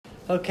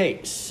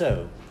Okay,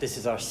 so this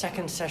is our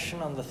second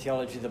session on the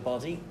theology of the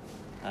body.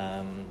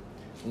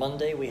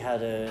 Monday we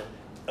had an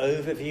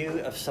overview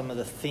of some of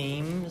the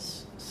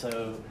themes.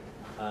 Sorry,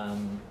 let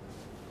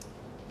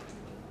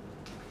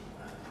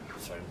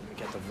me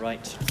get the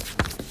right.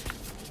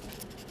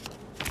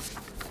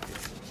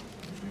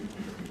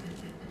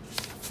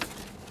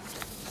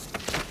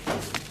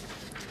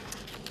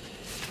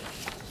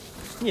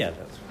 Yeah, that's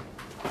right.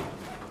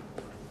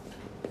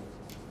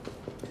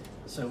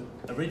 So,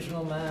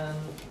 original man,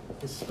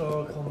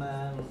 historical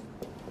man,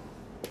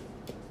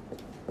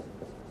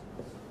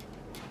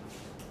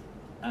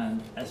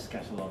 and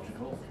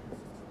eschatological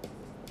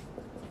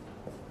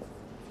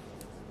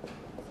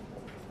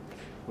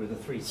were the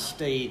three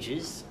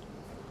stages.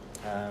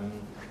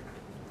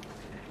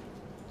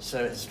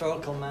 So,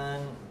 historical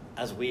man,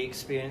 as we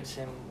experience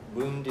him,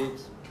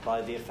 wounded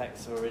by the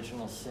effects of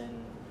original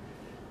sin.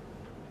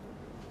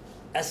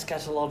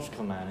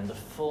 Eschatological man, in the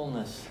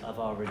fullness of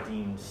our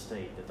redeemed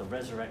state, that the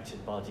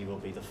resurrected body will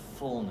be the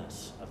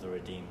fullness of the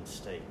redeemed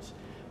state,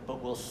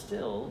 but will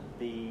still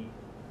be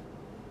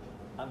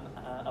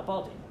a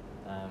body,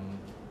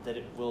 that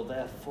it will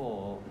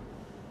therefore,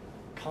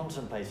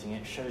 contemplating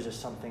it, shows us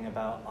something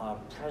about our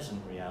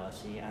present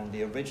reality and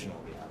the original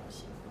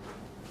reality.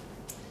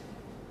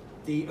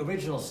 The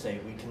original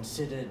state, we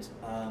considered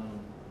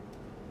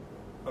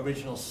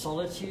original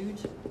solitude,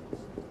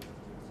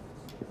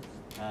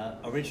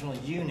 original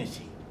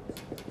unity,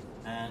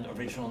 and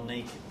original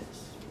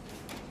nakedness.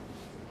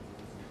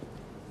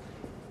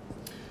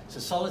 So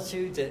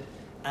solitude, that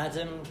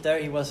Adam, there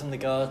he was in the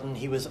garden,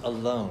 he was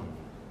alone,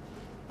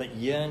 but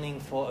yearning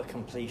for a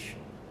completion.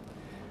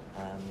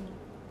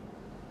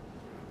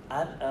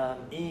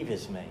 Eve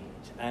is made,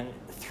 and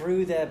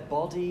through their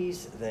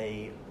bodies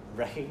they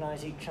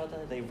recognize each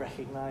other, they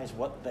recognize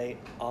what they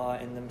are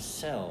in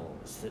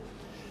themselves, that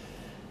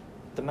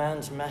the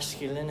man's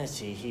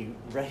masculinity he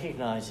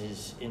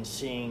recognizes in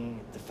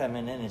seeing the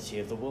femininity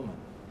of the woman,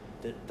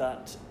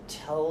 that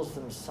tells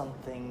them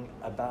something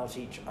about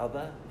each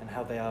other and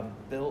how they are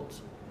built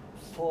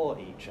for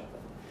each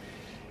other.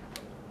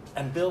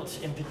 And built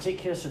in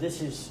particular, so this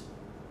is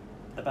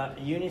about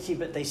unity,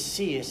 but they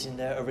see it in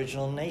their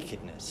original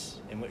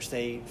nakedness, in which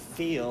they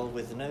feel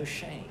with no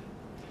shame,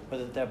 but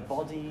that their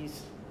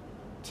bodies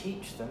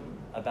teach them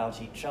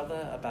about each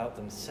other, about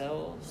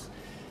themselves,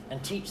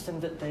 and teach them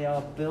that they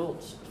are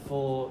built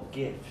for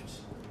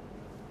gift,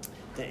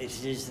 that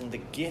it is in the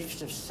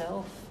gift of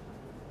self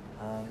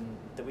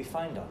that we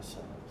find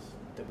ourselves,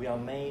 that we are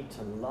made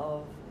to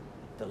love,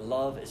 that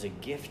love is a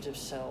gift of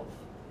self,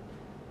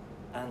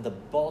 and the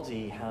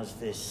body has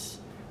this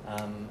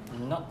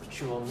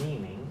nuptial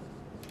meaning.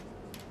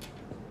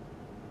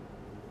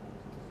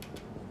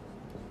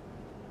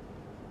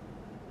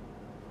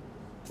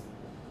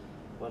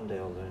 One day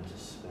I'll learn to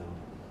spell.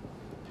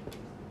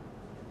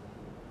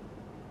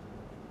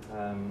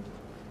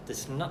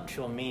 This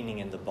nuptial meaning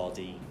in the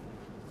body,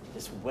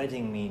 this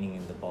wedding meaning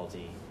in the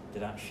body,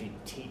 that actually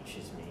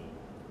teaches me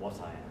what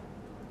I am.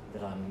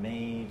 That I'm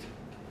made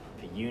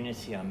for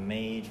unity, I'm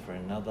made for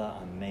another,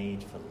 I'm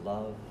made for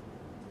love.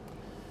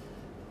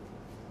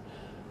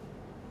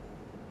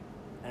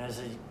 And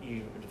as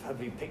you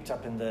probably picked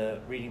up in the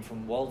reading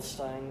from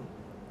Waldstein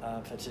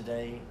for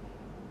today,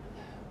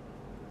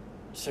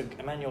 so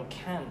Immanuel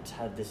Kant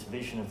had this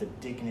vision of the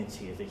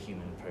dignity of the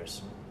human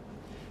person.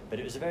 But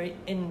it was a very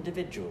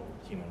individual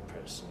human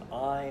person.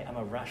 I am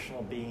a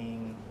rational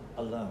being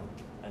alone,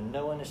 and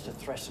no one is to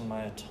threaten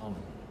my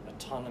autonomy.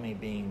 Autonomy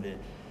being the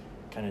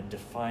kind of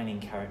defining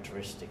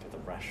characteristic of the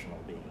rational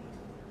being,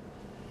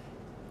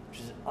 which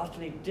is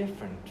utterly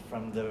different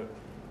from the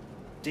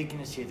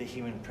dignity of the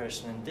human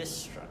person in this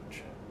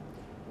structure,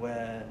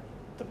 where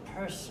the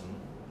person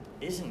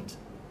isn't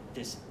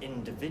this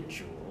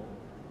individual,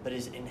 but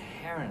is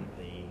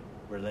inherently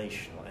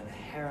relational,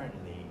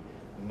 inherently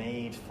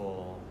made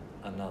for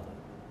another.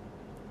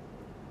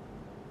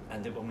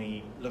 And that when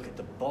we look at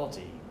the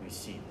body, we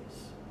see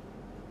this.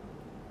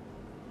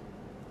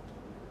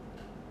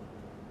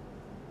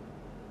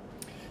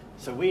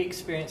 So we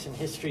experience in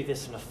history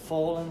this in a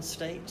fallen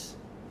state.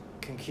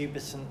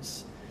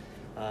 Concupiscence,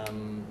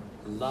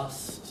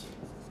 lust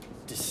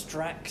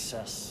distracts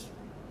us,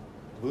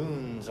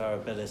 wounds our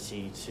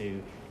ability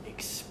to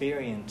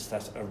experience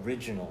that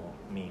original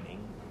meaning,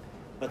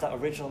 but that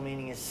original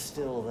meaning is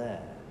still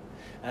there.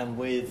 And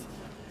with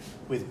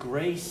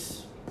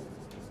grace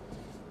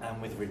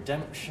and with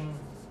redemption,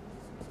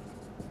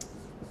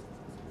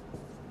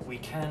 we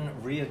can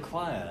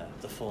reacquire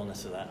the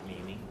fullness of that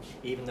meaning,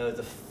 even though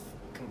the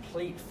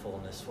complete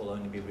fullness will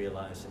only be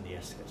realized in the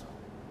eschaton.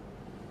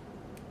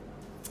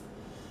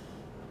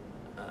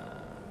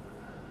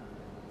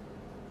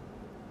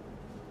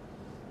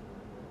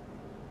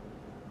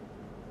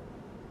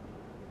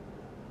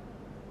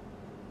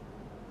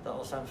 That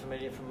all sound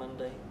familiar from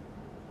Monday?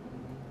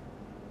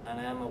 And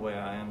I am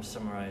aware I am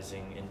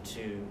summarizing in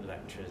 2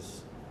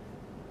 lectures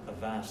a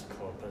vast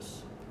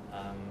corpus.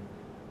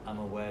 I'm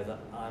aware that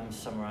I'm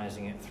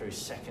summarizing it through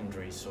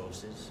secondary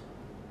sources.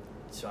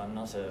 So I'm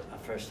not a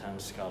first-hand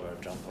scholar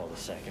of John Paul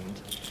II.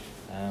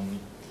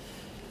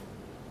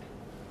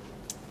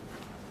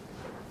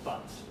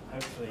 But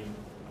hopefully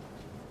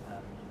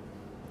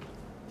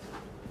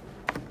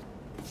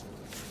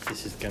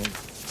this is going to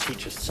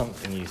teach us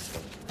something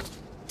useful.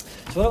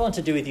 So what I want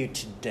to do with you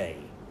today,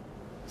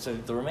 so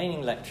the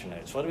remaining lecture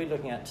notes, what are we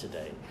looking at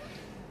today?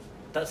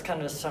 That's kind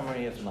of a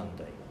summary of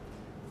Monday.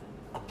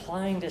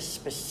 Applying this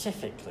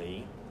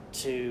specifically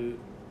to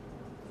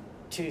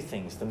two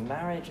things: the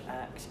Marriage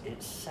Act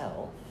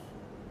itself,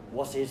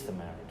 what is the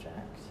Marriage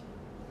Act,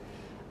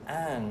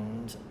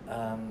 and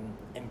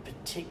in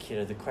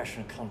particular the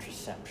question of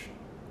contraception.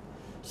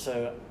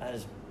 So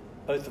as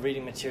both the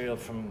reading material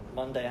from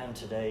Monday and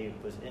today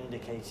was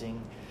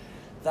indicating,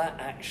 that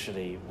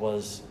actually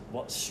was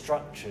what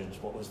structured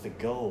what was the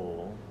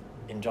goal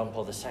in John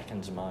Paul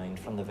II's mind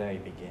from the very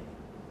beginning.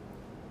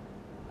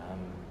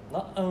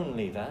 Not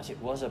only that,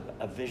 it was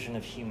a vision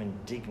of human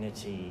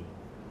dignity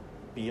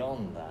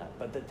beyond that,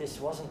 but that this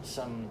wasn't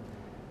some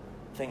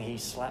thing he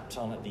slapped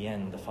on at the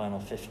end, the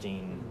final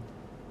 15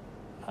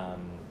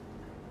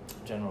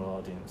 general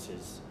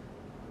audiences.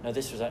 No,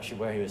 this was actually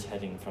where he was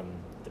heading from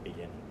the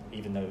beginning,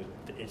 even though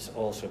it's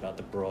also about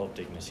the broad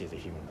dignity of the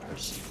human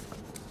person.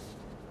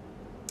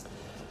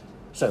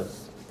 So,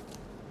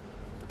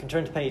 you can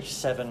turn to page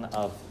 7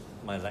 of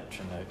my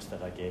lecture notes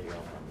that I gave you on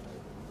Monday.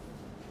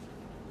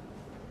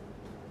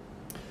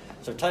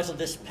 So I've titled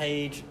this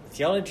page,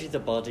 Theology of the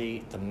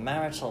Body, the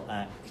Marital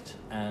Act,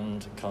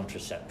 and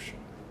Contraception.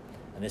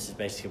 And this is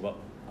basically what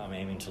I'm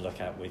aiming to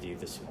look at with you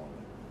this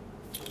morning.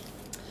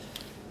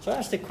 So I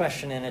asked the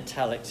question in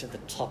italics at the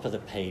top of the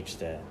page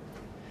there.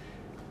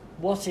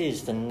 What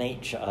is the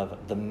nature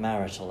of the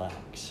marital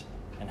act?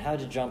 And how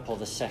did John Paul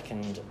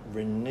II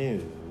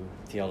renew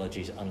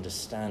theology's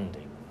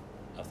understanding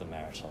of the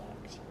marital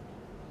act?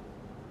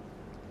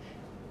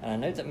 And I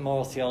note that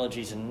moral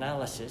theology's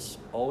analysis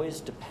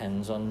always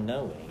depends on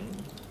knowing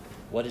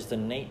what is the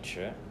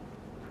nature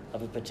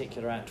of a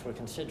particular act we're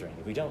considering.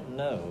 If we don't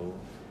know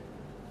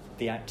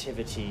the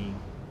activity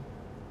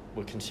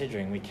we're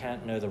considering, we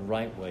can't know the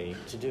right way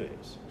to do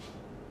it,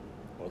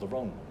 or the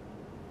wrong one.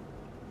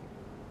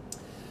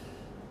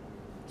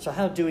 So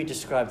how do we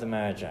describe the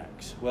Marriage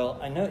Act? Well,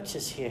 I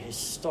notice here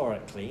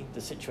historically the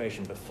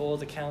situation before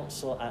the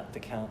council, at the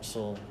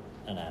council,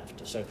 and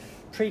after. So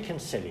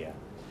pre-concilia.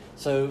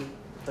 So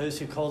those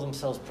who call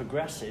themselves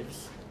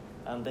progressives,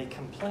 they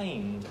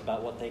complained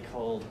about what they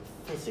called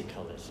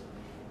physicalism.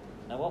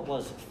 Now, what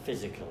was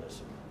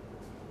physicalism?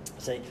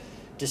 Say,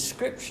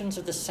 descriptions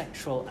of the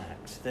sexual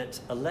act that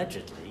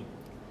allegedly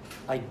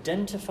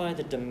identify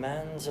the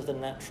demands of the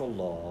natural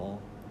law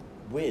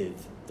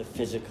with the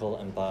physical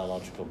and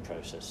biological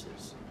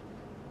processes,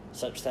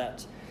 such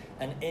that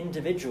an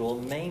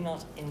individual may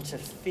not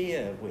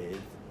interfere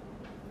with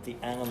the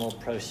animal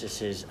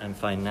processes and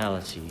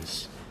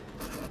finalities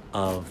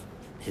of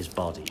his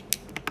body.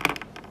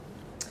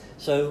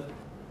 So,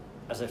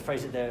 as I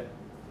phrase it there,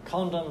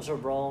 condoms are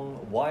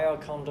wrong. Why are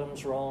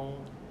condoms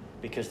wrong?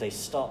 Because they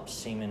stop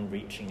semen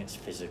reaching its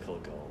physical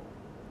goal.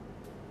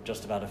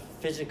 Just about a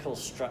physical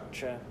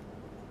structure,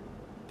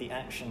 the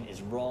action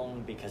is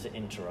wrong because it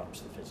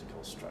interrupts the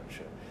physical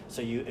structure.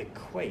 So you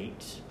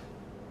equate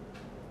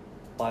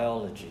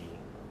biology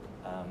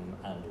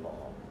and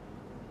law.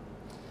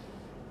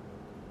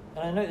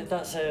 And I know that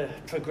that's a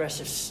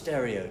progressive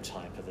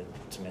stereotype of the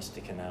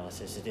Thomistic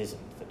analysis. It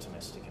isn't the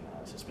Thomistic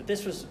analysis. But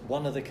this was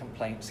one of the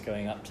complaints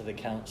going up to the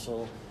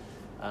council.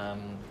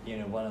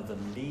 One of the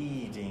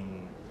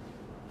leading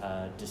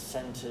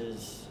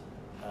dissenters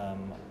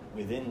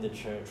within the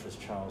church was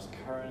Charles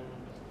Curran.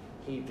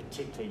 He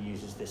particularly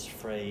uses this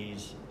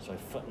phrase, so I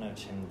footnote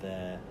him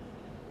there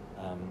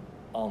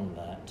on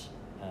that.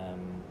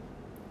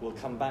 We'll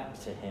come back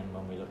to him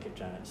when we look at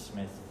Janet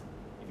Smith.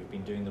 If you've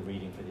been doing the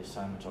reading for the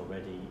assignment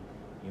already,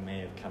 you may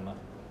have come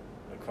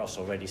across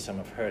already some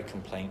of her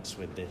complaints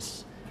with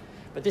this.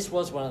 But this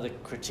was one of the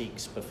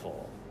critiques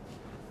before.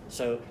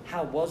 So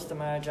how was the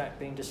Marriage Act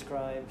being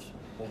described?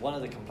 Well, one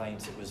of the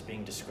complaints, it was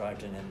being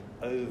described in an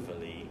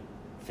overly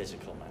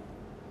physical manner.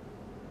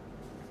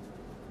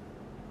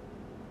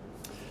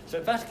 So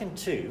at Vatican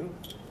II,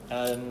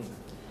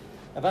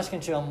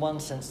 Vatican II, on one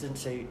sense, didn't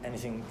say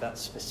anything that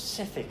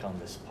specific on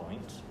this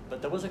point,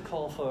 but there was a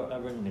call for a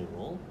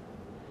renewal.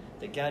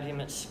 The Gaudium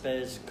et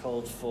Spes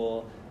called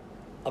for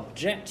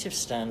objective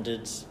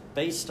standards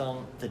based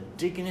on the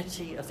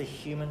dignity of the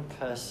human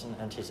person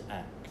and his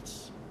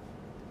acts.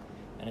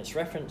 And it's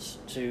reference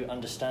to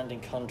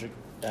understanding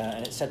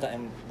and it said that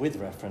with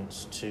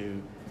reference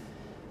to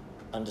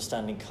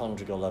understanding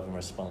conjugal love and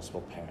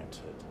responsible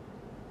parenthood.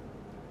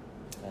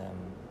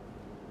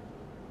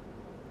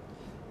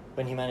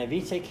 When Humanae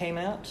Vitae came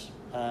out,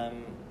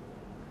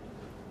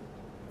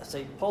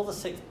 Paul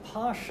VI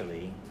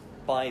partially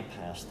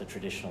bypassed the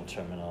traditional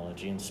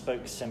terminology and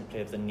spoke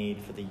simply of the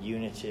need for the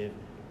unitive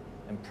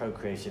and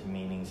procreative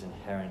meanings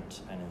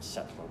inherent and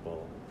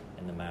inseparable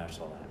in the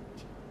marital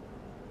act.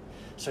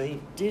 So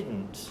he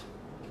didn't.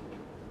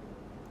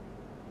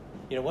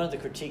 One of the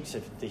critiques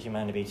of the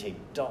Humanae Vitae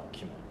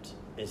document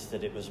is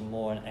that it was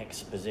more an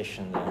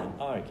exposition than an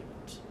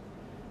argument.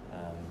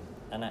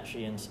 And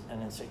actually, an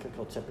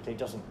encyclical typically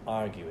doesn't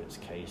argue its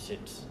case,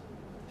 it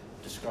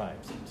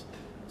describes it.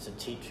 It's a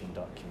teaching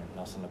document,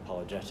 not an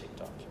apologetic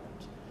document.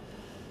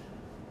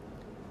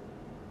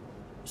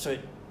 So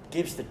it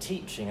gives the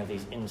teaching of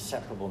these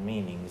inseparable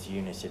meanings,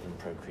 unitive and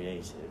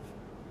procreative.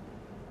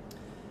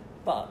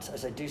 But,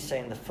 as I do say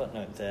in the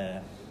footnote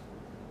there,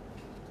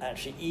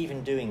 actually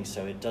even doing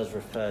so, it does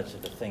refer to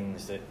the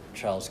things that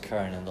Charles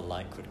Curran and the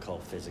like would call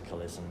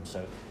physicalism.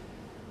 So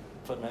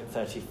footnote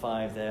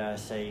 35 there, I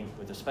say,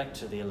 with respect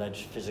to the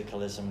alleged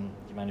physicalism,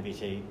 Humanae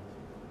Vitae,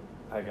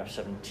 paragraph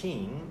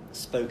 17,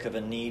 spoke of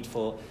a need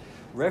for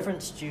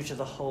reverence due to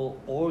the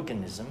whole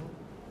organism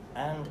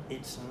and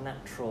its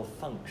natural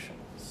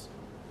functions.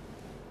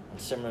 And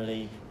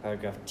similarly,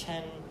 paragraph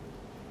 10,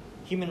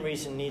 human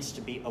reason needs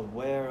to be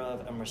aware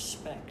of and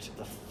respect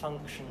the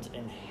functions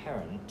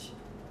inherent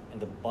in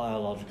the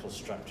biological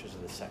structures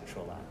of the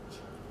sexual act.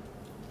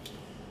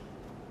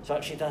 So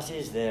actually that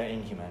is there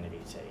in Humanae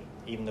Vitae,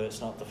 even though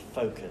it's not the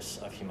focus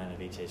of Humanae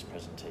Vitae's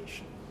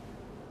presentation.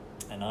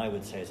 And I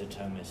would say as a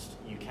Thomist,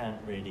 you can't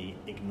really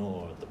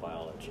ignore the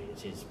biology.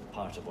 It is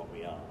part of what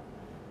we are.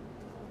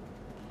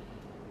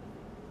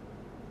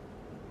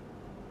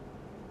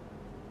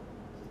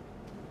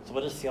 So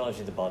what does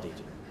theology of the body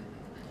do?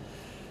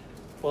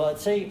 Well, I'd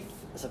say,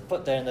 as I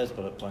put there in those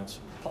bullet points,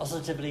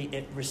 positively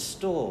it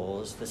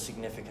restores the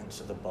significance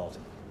of the body.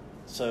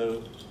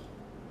 So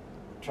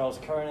Charles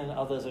Curran and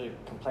others are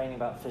complaining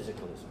about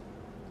physicalism.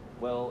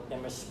 Well,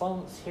 in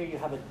response, here you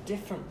have a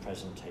different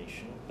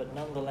presentation, but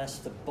nonetheless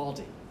the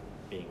body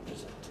being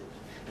presented.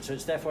 And so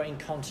it's therefore in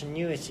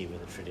continuity with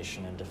the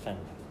tradition and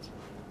defending it.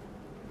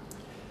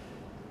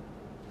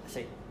 I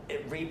say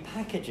it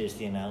repackages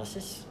the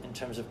analysis in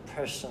terms of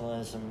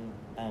personalism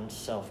and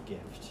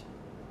self-gift.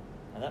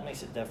 And that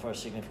makes it therefore a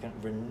significant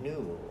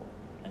renewal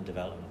and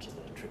development of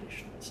the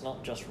tradition. It's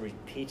not just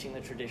repeating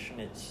the tradition,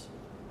 it's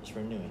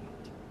renewing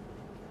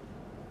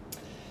it.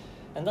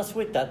 And thus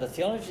with that, the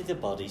theology of the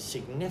body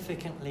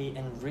significantly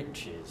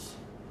enriches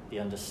the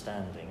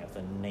understanding of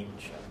the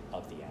nature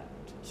of the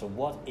act. So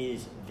what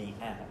is the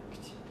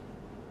act?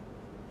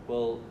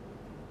 Well,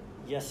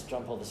 yes,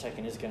 John Paul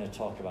II is going to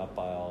talk about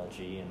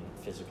biology and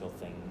physical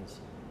things,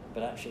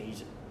 but actually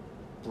he's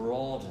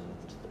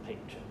broadened the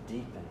picture,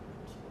 deepened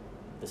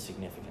the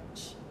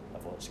significance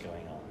of what's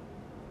going on.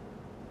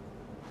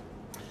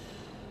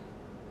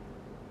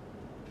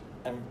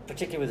 And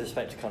particularly with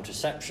respect to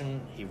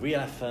contraception, he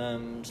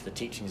reaffirmed the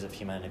teachings of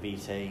Humanae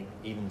Vitae,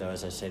 even though,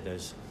 as I say,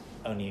 those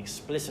only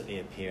explicitly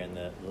appear in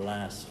the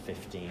last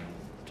 15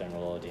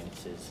 general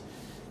audiences.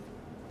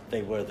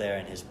 They were there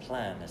in his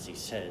plan, as he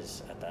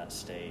says at that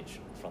stage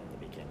from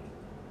the beginning.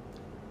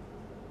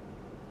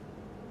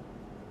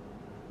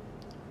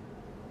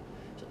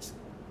 So it's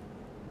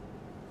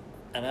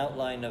an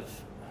outline of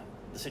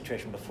the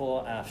situation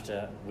before,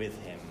 after, with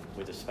him,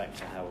 with respect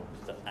to how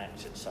the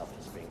act itself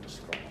is being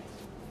described.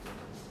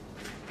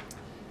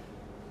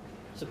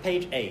 So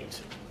page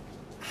 8,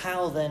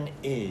 how then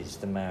is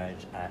the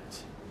marriage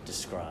act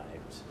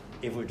described,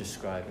 if we're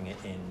describing it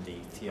in the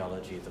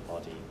theology of the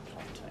body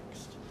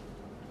context?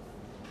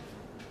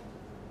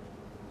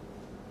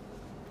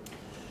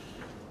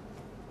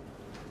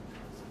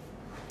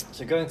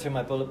 So going through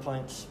my bullet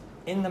points,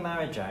 in the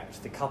marriage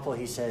act, the couple,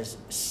 he says,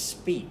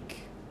 speak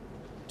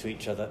to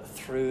each other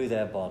through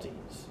their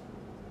bodies.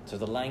 So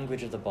the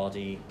language of the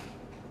body,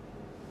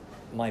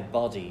 my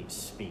body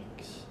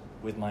speaks.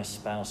 With my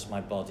spouse, my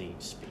body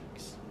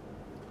speaks.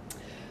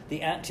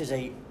 The act is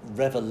a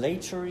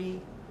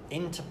revelatory,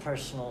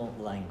 interpersonal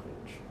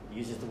language. It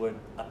uses the word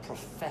a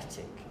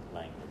prophetic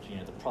language. You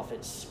know, the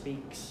prophet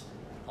speaks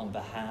on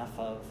behalf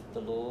of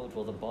the Lord,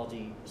 while the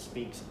body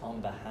speaks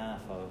on behalf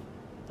of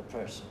the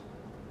person.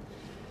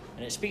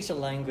 And it speaks a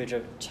language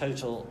of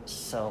total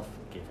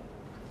self-giving.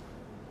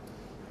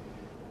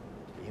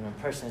 The human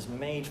person is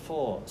made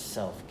for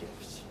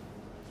self-gifts.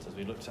 So as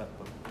we looked at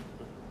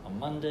on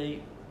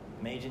Monday,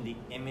 made in the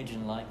image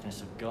and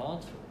likeness of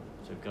God,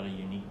 so we've got a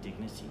unique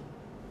dignity.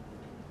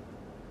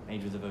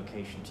 Made with a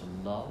vocation to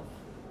love,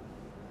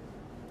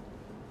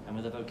 and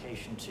with a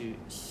vocation to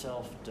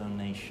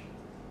self-donation,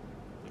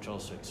 which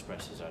also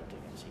expresses our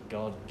dignity.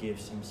 God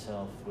gives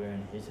himself, we're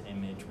in his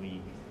image, we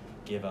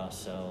give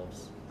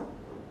ourselves.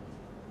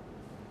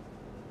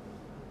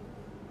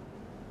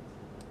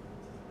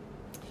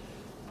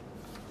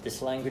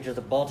 This language of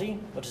the body,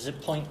 what does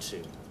it point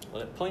to?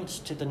 Well, it points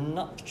to the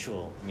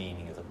nuptial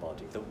meaning of the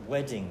body, the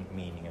wedding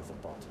meaning of the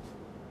body.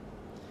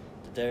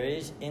 That there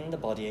is in the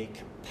body a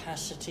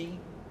capacity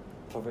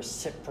for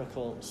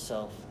reciprocal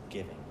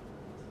self-giving.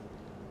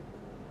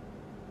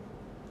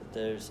 That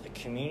there's a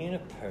communion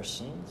of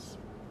persons,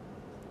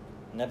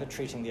 never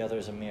treating the other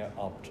as a mere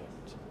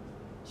object.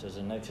 So as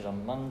I noted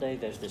on Monday,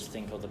 there's this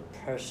thing called the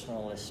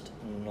personalist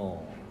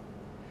norm,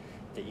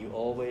 that you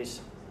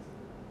always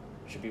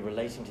should be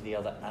relating to the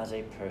other as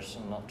a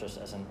person, not just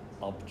as an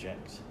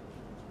object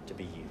to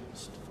be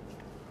used.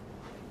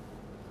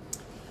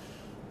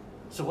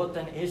 So what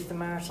then is the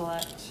marital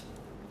act?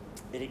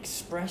 It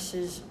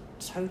expresses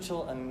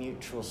total and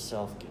mutual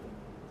self-giving.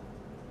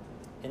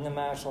 In the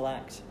marital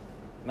act,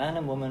 man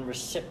and woman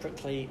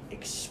reciprocally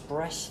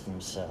express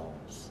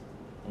themselves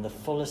in the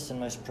fullest and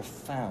most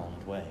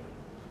profound way.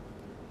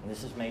 And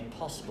this is made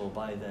possible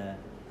by their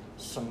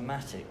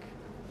somatic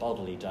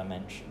bodily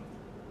dimension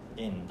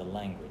in the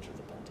language of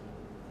the body.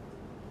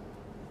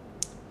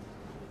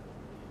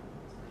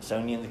 It's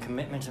only in the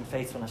commitment and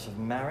faithfulness of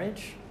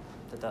marriage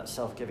that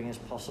self-giving is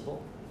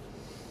possible.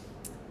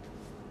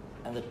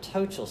 And the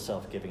total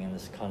self-giving in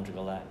this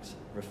conjugal act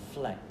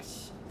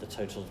reflects the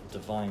total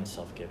divine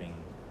self-giving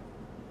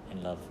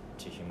in love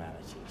to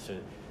humanity. So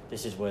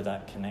this is where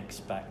that connects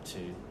back to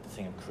the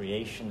thing of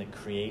creation, that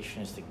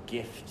creation is the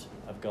gift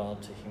of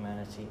God to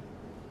humanity.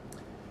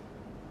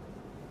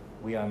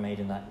 We are made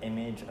in that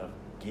image of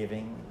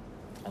giving,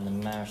 and the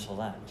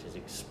marital act is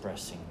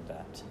expressing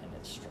that in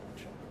its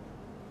structure.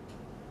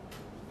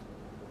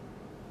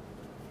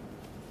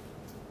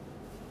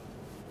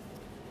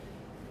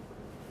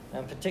 Now,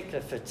 in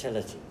particular,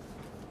 fertility.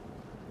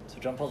 So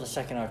John Paul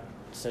II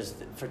says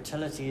that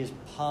fertility is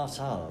part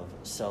of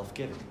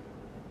self-giving.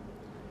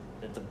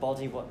 That the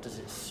body, what does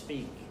it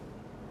speak?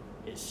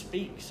 It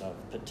speaks of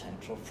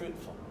potential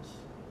fruitfulness.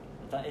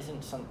 That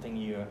isn't something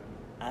you're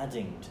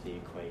adding to the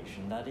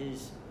equation. That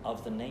is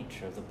of the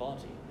nature of the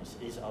body. This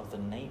is of the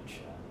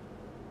nature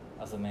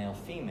of the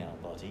male-female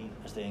body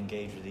as they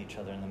engage with each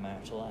other in the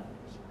marital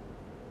act.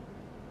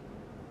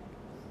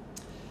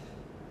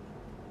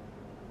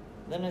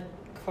 Then I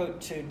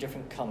quote two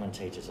different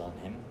commentators on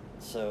him.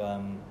 So,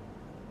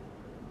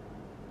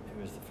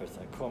 who was the first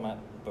one? Cormac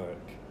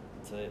Burke.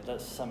 So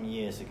that's some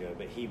years ago,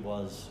 but he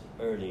was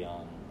early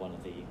on one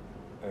of the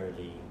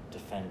early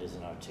defenders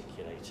and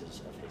articulators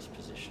of his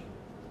position.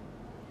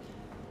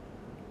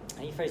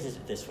 And he phrases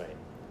it this way.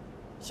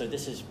 So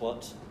this is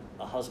what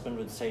a husband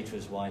would say to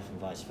his wife and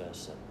vice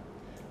versa.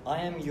 I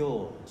am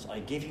yours, I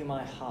give you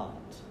my heart,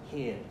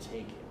 here,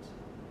 take it.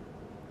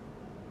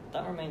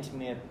 That remains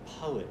mere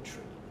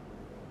poetry,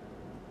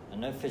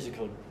 and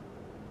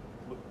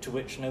to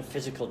which no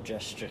physical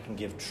gesture can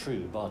give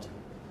true body.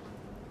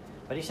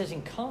 But he says,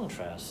 in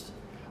contrast,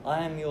 I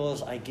am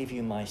yours, I give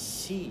you my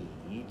seed,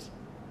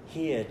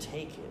 here,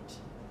 take it.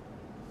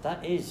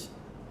 That is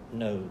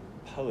no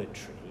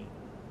poetry,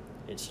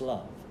 it's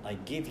love. I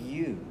give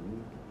you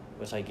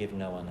what I give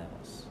no one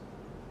else.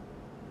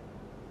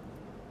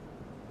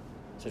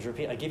 So to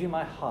repeat, I give you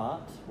my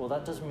heart, well,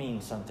 that does mean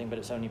something, but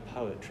it's only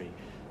poetry.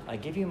 I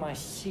give you my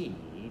seed,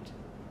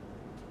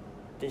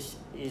 this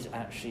is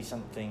actually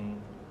something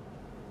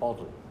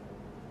bodily,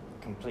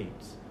 complete,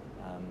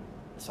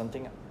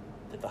 something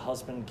that the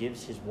husband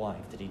gives his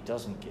wife that he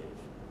doesn't give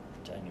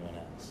to anyone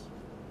else.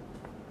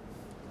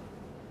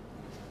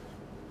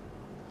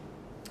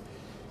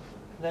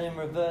 Then in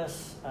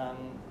reverse,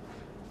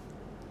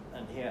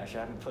 and here actually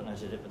I haven't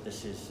footnoted it, but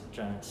this is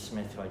Janet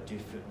Smith, who I do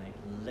footnote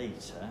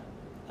later,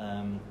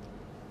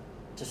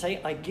 to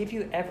say, I give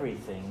you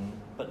everything,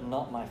 but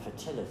not my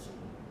fertility,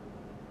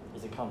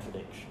 is a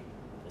contradiction.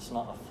 It's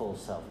not a full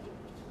self-gift.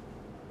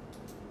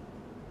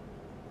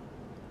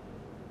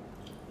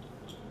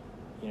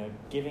 You know,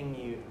 giving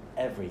you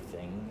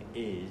everything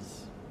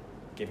is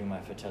giving my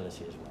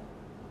fertility as well.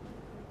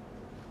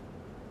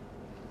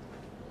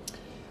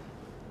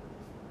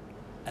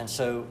 And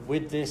so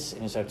with this,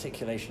 in his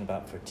articulation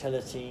about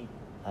fertility,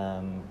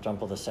 John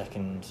Paul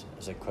II,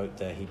 as I quote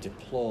there, he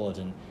deplored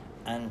an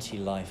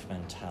anti-life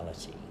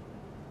mentality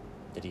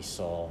that he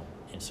saw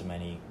in so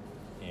many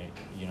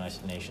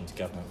United Nations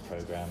government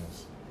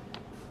programs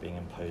being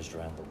imposed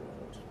around the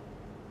world.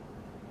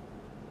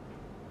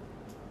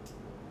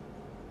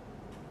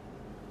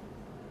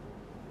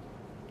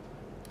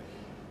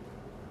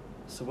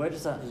 So where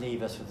does that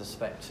leave us with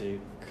respect to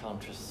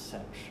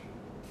contraception?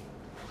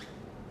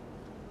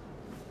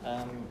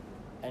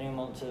 Anyone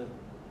want to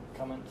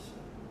comment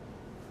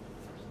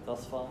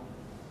thus far?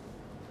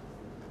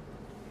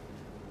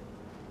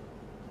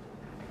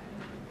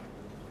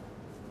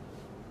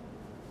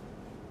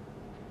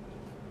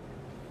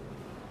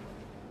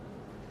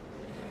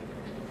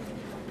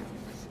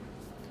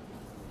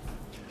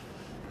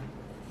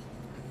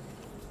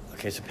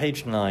 Okay, so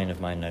page 9 of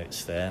my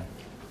notes there.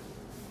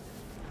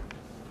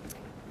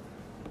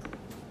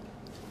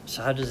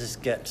 So how does this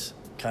get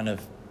kind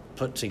of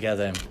put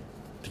together, in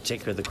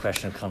particular the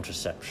question of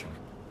contraception?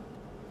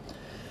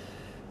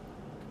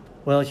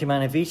 Well,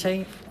 Humanae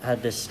Vitae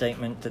had this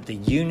statement that the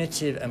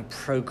unitive and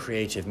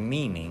procreative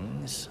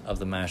meanings of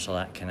the marital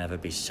act can never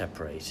be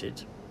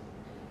separated.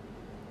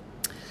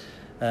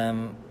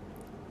 And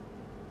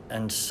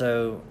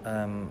so,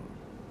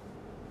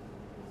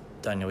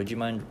 Daniel, would you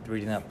mind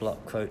reading that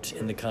block quote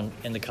in the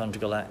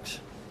conjugal act?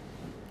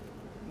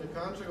 The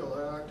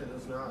conjugal act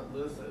is not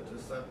licit to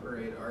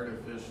separate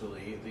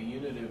artificially the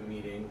unitive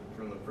meaning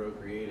from the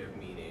procreative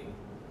meaning,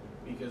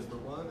 because the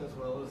one as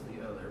well as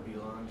the other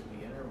belong to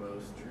the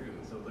innermost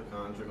truth of the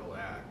conjugal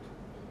act.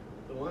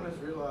 The one is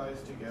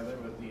realized together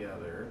with the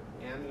other,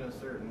 and in a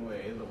certain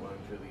way the one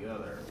through the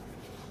other.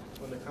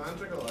 When the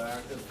conjugal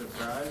act is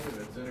deprived of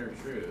its inner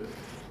truth,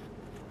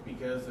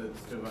 because it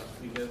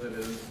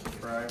is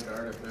deprived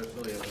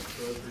artificially of its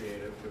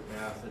procreative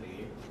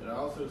capacity, it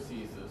also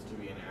ceases to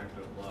be an act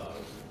of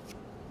love.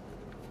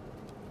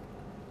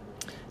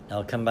 Now,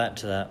 I'll come back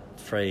to that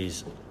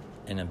phrase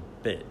in a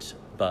bit,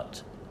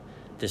 but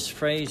this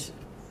phrase,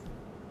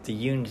 the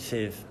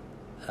unitive,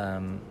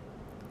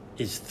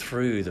 is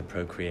through the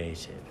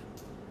procreative.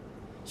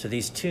 So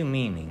these two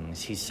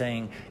meanings, he's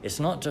saying it's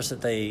not just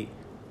that they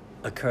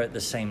occur at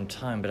the same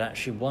time, but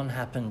actually one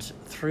happens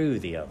through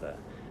the other.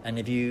 And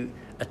if you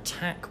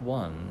attack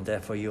one,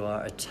 therefore you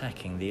are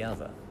attacking the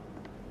other.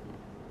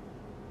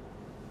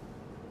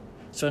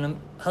 So when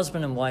a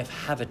husband and wife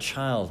have a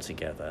child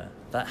together,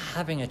 that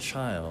having a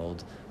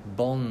child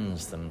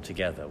bonds them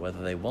together,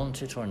 whether they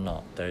want it or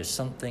not. There is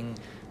something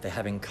they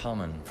have in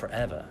common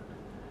forever.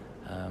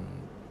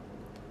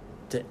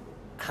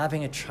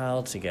 Having a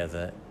child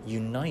together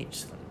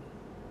unites them.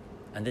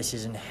 And this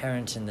is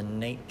inherent in the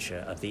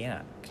nature of the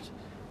act.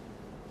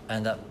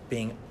 And that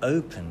being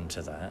open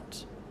to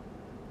that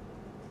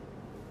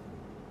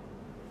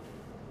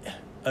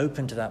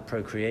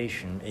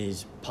procreation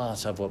is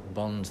part of what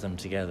bonds them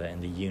together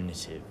in the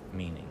unitive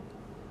meaning.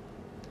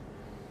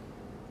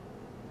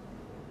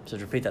 So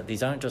to repeat that,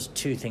 these aren't just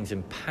two things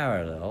in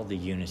parallel, the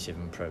unitive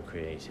and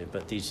procreative,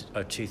 but these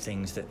are two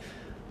things that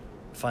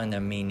find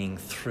their meaning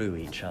through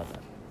each other.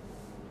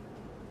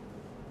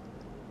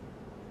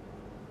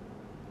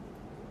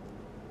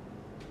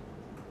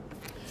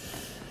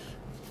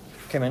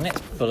 Okay, my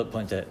next bullet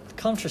point there.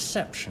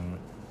 Contraception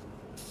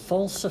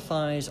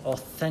falsifies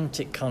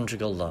authentic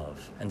conjugal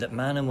love, and that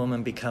man and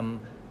woman become,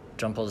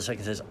 John Paul II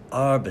says,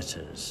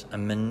 arbiters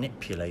and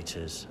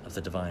manipulators of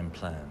the divine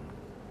plan.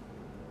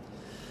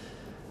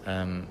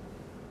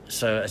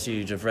 So as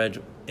you'd have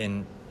read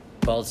in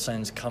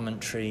Waldstein's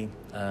commentary,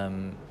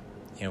 when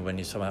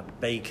you talk about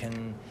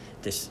Bacon,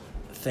 this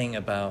thing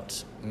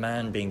about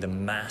man being the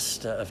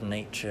master of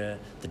nature,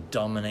 the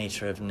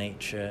dominator of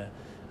nature,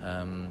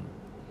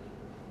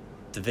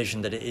 the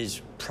vision that it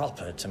is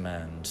proper to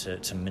man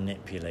to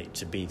manipulate,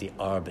 to be the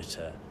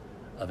arbiter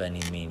of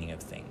any meaning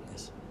of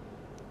things.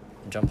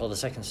 And John Paul II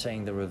is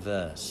saying the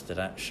reverse, that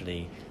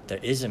actually there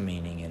is a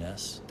meaning in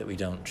us that we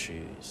don't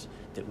choose,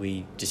 that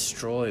we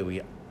destroy,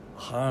 we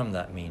harm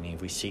that meaning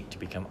if we seek to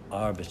become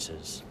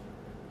arbiters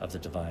of the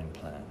divine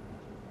plan.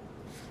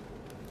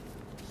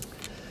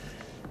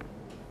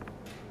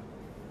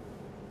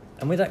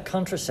 And with that,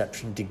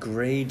 contraception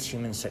degrades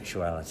human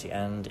sexuality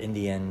and, in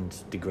the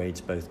end, degrades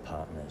both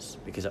partners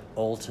because it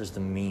alters the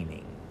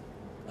meaning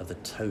of the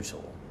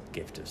total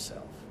gift of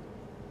self.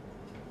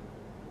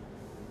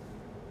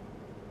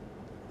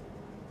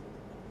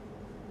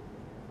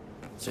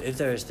 So if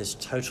there is this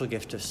total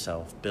gift of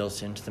self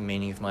built into the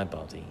meaning of my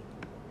body,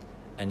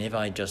 and if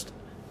I just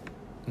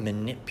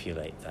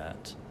manipulate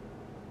that,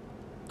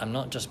 I'm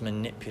not just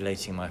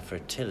manipulating my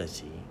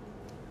fertility,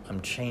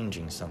 I'm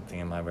changing something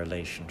in my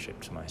relationship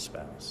to my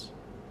spouse.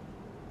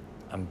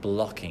 I'm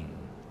blocking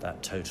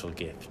that total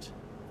gift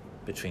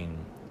between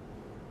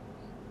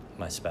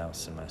my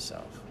spouse and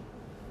myself.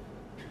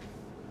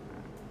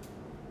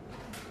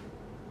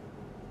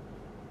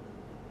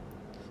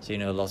 So,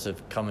 a lot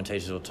of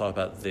commentators will talk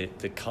about the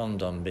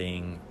condom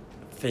being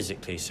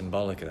physically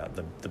symbolic of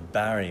that, the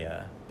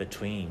barrier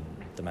between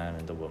the man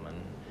and the woman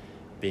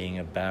being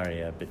a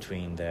barrier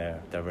between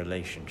their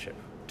relationship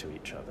to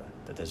each other,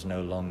 that there's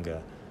no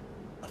longer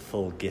a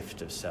full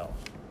gift of self.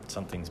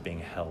 Something's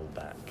being held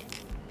back.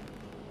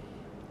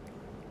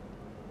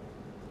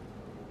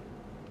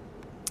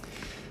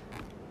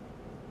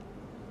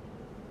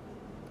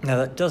 Now,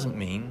 that doesn't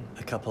mean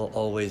a couple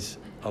always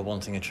are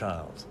wanting a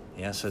child.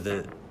 Yeah, so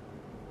the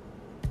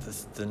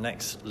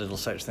next little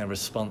section there,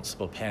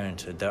 responsible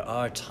parenthood, there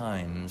are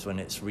times when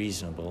it's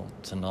reasonable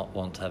to not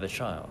want to have a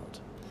child.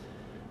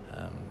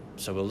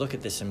 So we'll look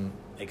at this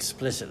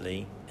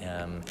explicitly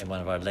in one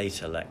of our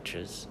later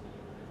lectures.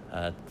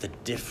 The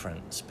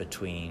difference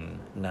between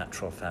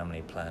natural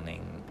family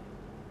planning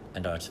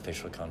and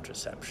artificial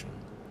contraception.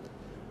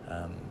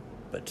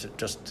 But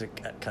just to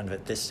kind of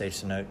at this stage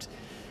to note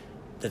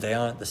that they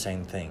aren't the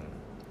same thing.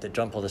 That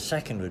John Paul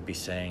II would be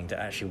saying that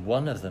actually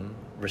one of them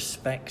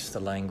respects the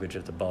language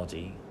of the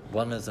body,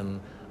 one of them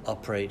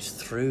operates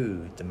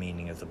through the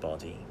meaning of the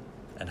body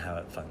and how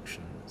it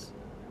functions,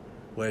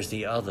 whereas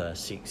the other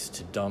seeks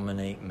to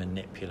dominate,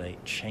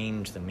 manipulate,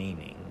 change the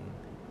meaning,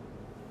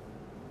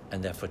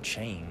 and therefore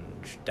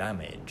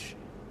damage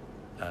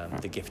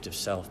the gift of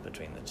self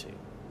between the two.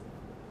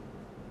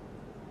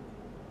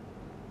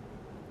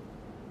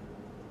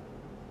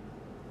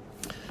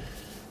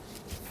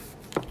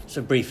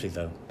 So briefly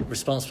though,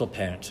 responsible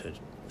parenthood.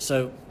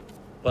 So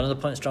one of the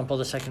points John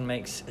Paul II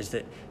makes is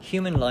that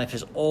human life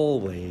is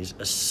always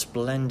a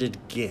splendid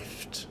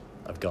gift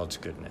of God's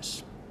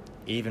goodness,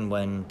 even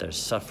when there's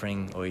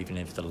suffering or even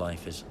if the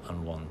life is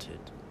unwanted.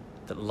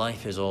 That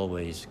life is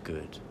always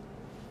good.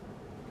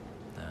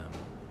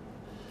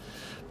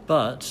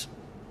 But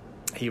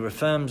he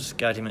reaffirms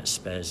Gaudium et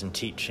Spes in the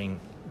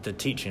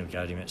teaching of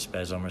Gaudium et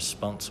Spes on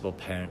responsible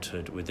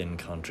parenthood within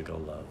conjugal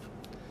love.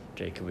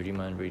 Jacob, would you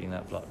mind reading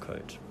that block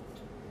quote?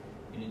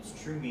 In its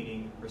true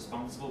meaning,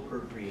 responsible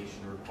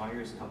procreation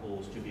requires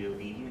couples to be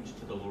obedient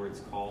to the Lord's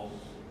call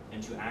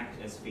and to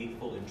act as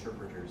faithful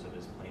interpreters of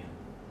his plan.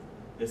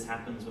 This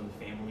happens when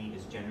the family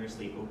is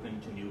generously open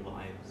to new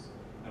lives,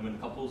 and when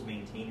couples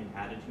maintain an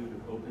attitude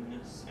of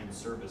openness and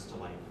service to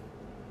life,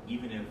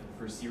 even if,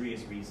 for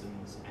serious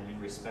reasons and in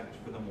respect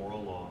for the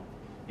moral law,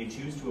 they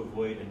choose to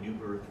avoid a new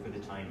birth for the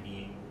time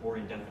being or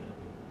indefinitely.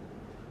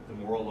 The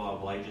moral law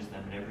obliges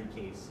them in every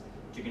case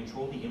to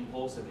control the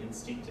impulse of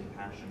instinct and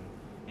passion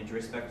and to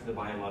respect the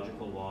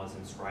biological laws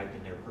inscribed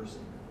in their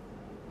person.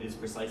 It is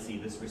precisely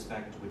this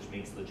respect which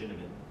makes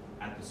legitimate,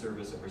 at the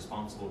service of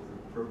responsible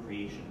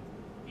procreation,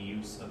 the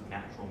use of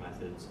natural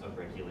methods of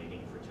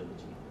regulating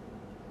fertility.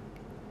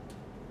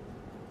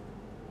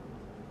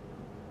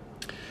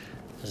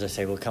 As I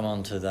say, we'll come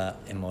on to that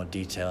in more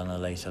detail in a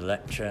later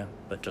lecture,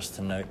 but just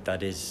to note,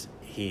 that is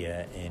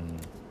here in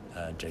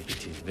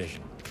JPT's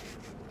vision.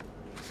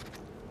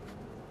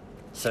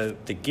 So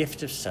the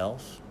gift of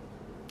self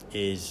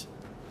is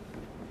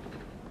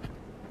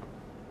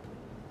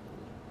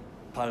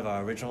part of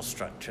our original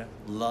structure.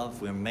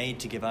 Love, we're made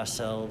to give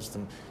ourselves.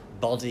 The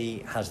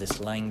body has this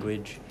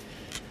language.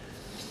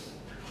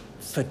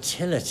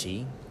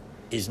 Fertility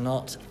is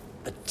not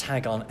a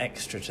tag-on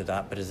extra to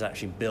that, but is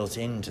actually built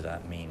into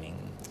that meaning.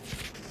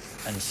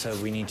 And so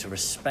we need to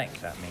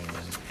respect that meaning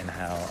in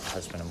how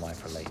husband and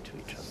wife relate to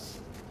each other.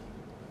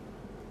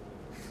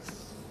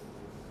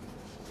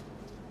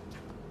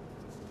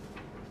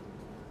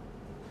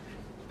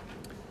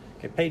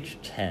 Okay, page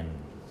 10.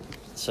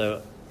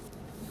 So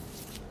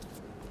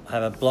I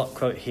have a block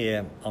quote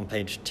here on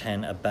page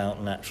 10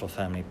 about natural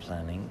family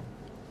planning.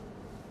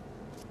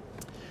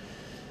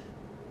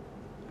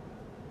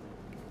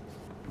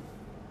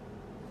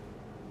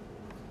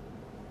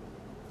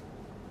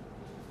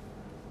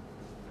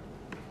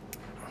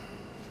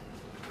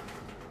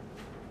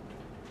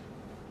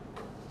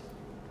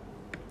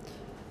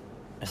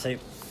 I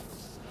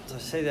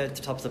say that at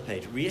the top of the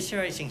page,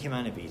 reiterating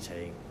Humanae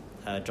Vitae,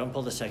 John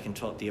Paul II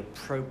taught the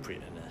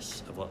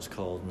appropriateness of what's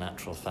called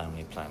natural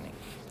family planning.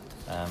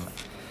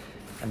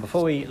 And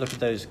before we look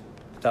at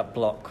that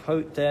block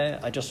quote there,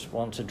 I just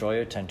want to draw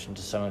your attention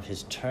to some of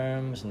his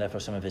terms and therefore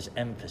some of his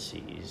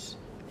emphases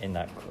in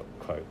that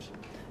quote.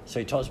 So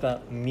he talks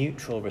about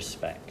mutual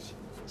respect.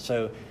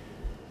 So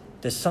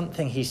there's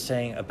something he's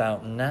saying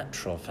about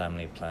natural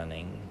family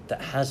planning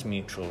that has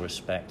mutual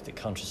respect that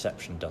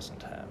contraception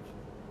doesn't have.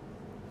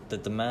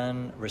 That the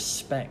man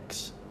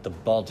respects the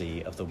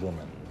body of the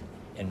woman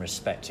in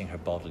respecting her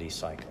bodily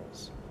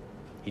cycles.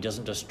 He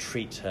doesn't just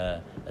treat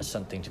her as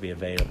something to be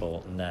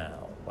available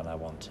now when I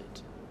want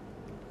it.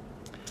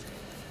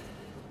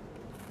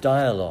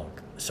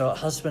 Dialogue. So a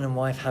husband and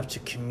wife have to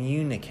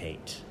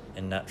communicate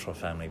in natural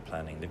family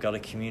planning. They've got to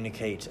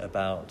communicate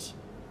about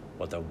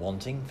what they're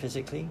wanting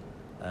physically.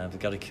 They've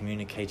got to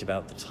communicate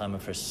about the time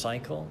of her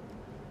cycle,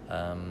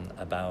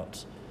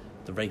 about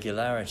the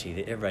regularity,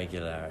 the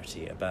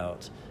irregularity,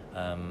 about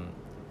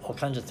all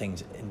kinds of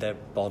things in their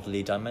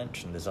bodily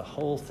dimension. There's a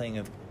whole thing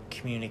of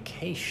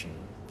communication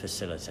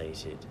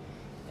facilitated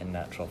in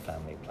natural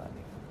family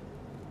planning.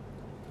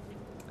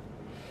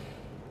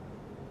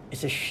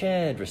 It's a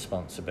shared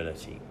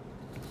responsibility.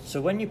 So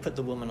when you put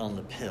the woman on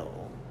the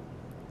pill,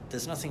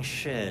 there's nothing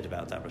shared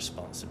about that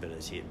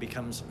responsibility. It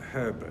becomes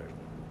her burden,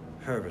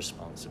 her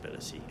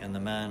responsibility, and the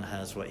man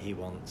has what he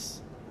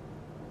wants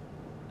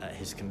at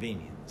his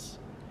convenience.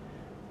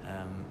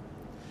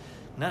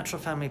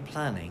 Natural family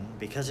planning,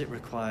 because it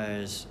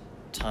requires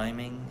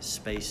timing,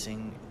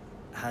 spacing,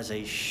 has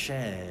a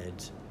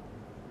shared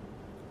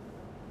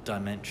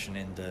dimension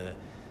in the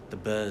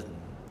burden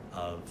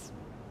of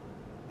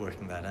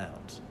working that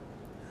out.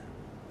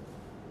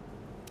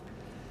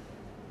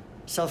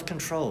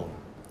 Self-control.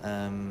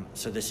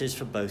 So this is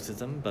for both of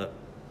them, but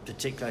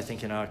particularly I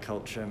think in our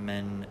culture,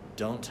 men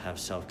don't have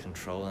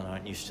self-control and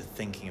aren't used to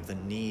thinking of the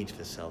need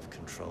for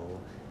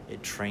self-control.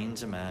 It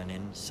trains a man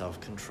in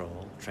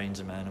self-control, trains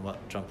a man in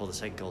what John Paul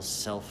II calls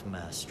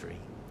self-mastery.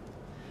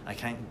 I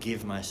can't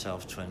give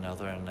myself to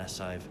another unless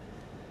I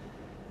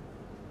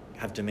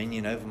have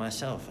dominion over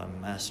myself.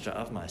 I'm master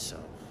of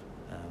myself.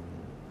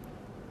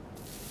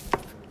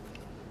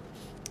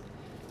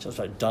 It talks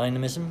about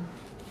dynamism,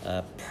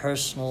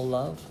 personal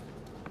love.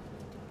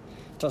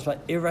 It talks about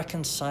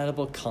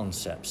irreconcilable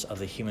concepts of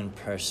the human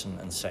person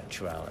and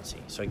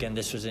sexuality. So again,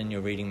 this was in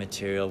your reading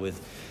material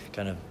with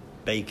kind of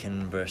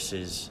Bacon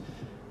versus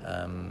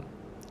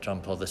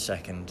John Paul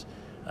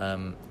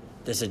II.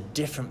 There's a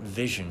different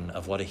vision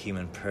of what a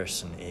human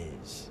person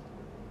is.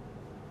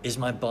 Is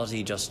my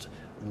body just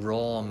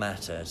raw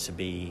matter to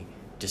be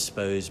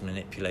disposed,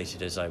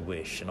 manipulated as I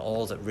wish, and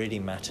all that really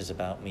matters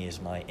about me is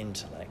my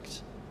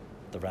intellect,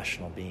 the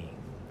rational being?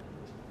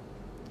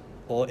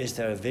 Or is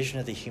there a vision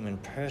of the human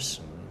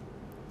person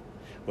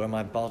where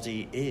my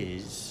body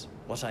is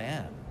what I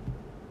am?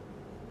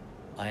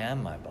 I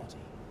am my body.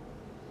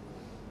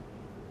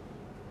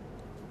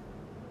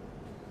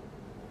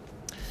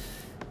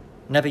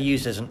 Never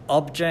used as an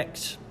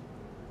object,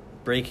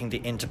 breaking the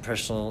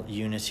interpersonal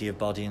unity of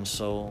body and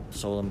soul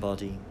and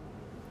body.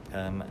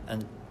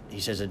 And he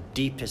says, a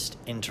deepest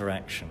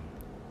interaction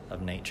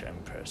of nature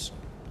and person.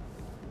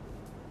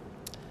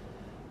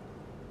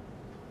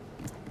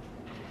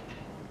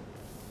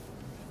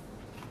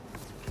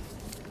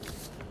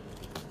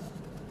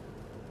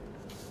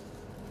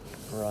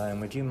 Ryan,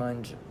 would you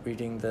mind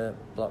reading the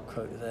block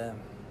quote there?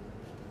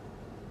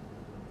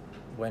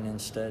 When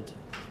instead,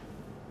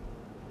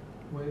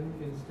 by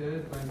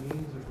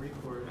means of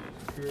recourse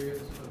to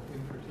periods of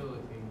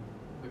infertility,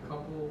 the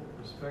couple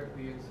respect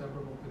the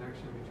inseparable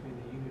connection between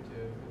the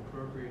unitive and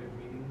procreative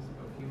meanings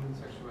of human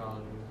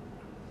sexuality.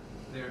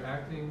 They are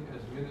acting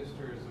as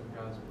ministers of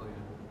God's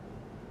plan,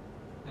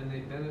 and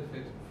they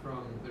benefit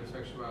from their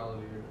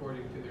sexuality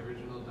according to the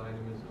original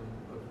dynamism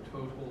of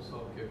total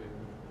self-giving,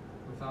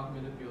 without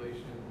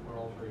manipulation or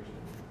alteration.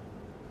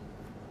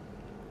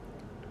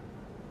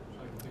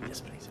 Shall I continue? yes,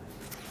 please.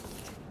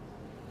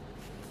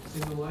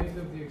 In the light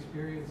of the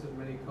experience of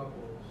many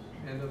couples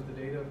and of the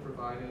data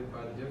provided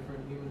by the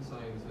different human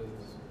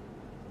sciences,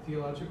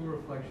 theological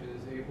reflection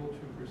is able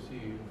to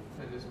perceive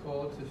and is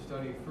called to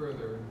study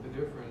further the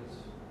difference,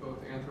 both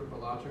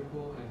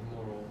anthropological and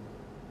moral,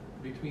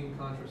 between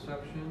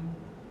contraception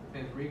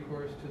and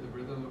recourse to the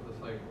rhythm of the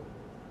cycle.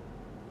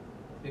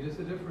 It is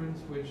a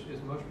difference which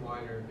is much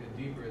wider and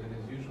deeper than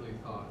is usually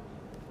thought,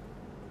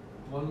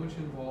 one which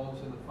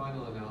involves in the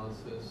final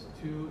analysis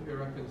two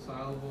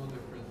irreconcilable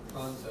different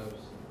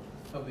concepts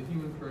of the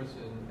human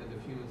person and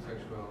of human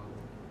sexuality.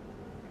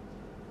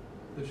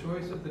 The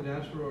choice of the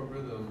natural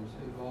rhythms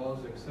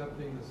involves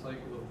accepting the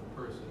cycle of the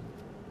person,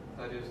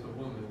 that is, the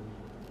woman,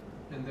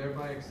 and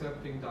thereby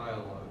accepting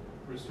dialogue,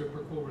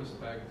 reciprocal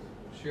respect,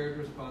 shared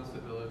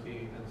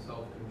responsibility, and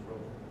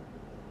self-control.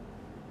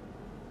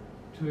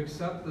 To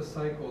accept the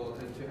cycle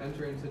and to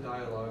enter into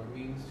dialogue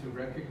means to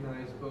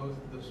recognize both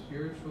the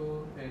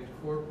spiritual and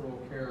corporal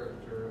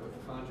character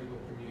of conjugal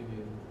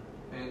communion,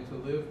 and to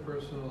live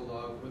personal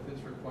love with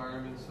its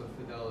requirements of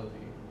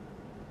fidelity.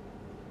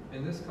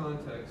 In this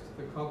context,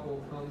 the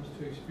couple comes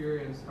to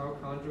experience how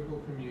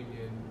conjugal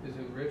communion is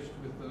enriched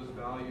with those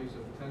values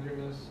of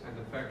tenderness and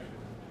affection,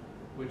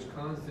 which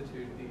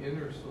constitute the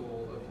inner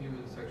soul of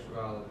human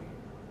sexuality,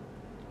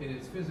 in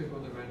its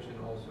physical dimension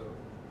also.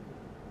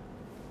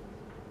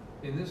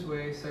 In this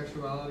way,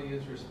 sexuality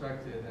is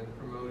respected and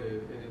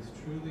promoted in its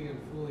truly and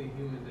fully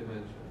human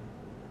dimension,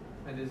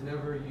 and is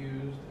never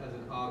used as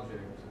an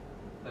object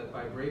that,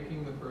 by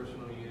breaking the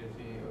personal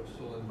unity of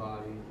soul and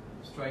body,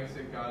 strikes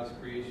at God's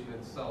creation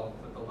itself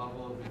at the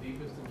level of the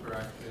deepest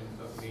interactions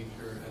of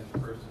nature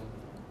and person.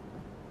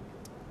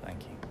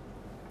 Thank you.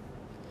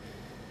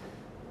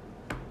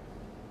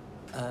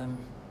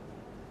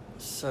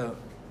 So,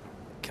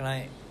 can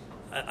I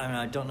mean,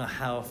 I don't know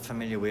how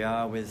familiar we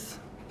are with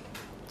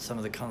some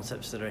of the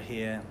concepts that are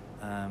here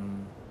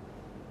in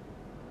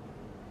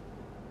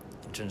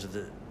terms of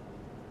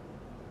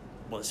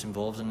what's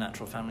involved in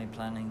natural family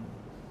planning,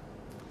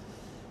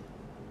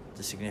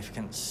 the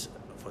significance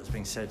of what's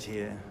being said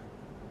here.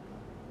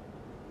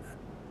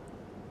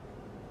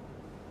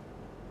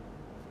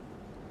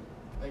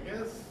 I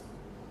guess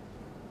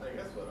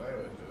what I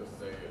would just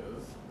say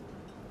is,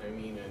 I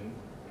mean,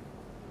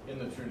 in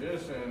the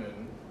tradition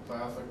and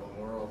classical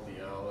moral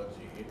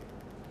theology,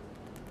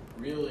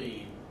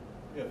 really,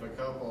 if a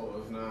couple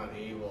was not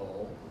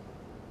able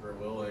or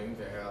willing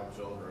to have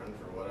children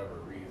for whatever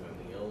reason,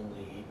 the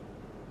only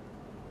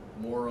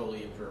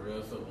morally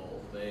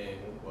permissible thing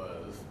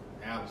was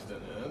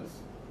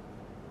abstinence.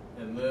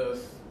 And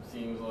this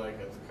seems like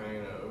it's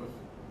kind of,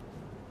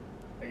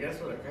 I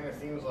guess what it kind of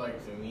seems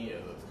like to me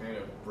is it's kind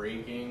of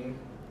breaking,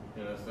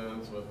 in a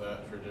sense, with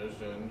that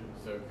tradition.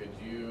 So could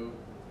you,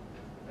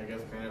 I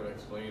guess, kind of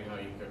explain how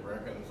you could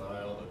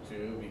reconcile the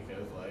two?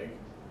 Because, like,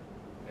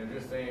 I'm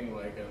just saying,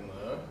 like,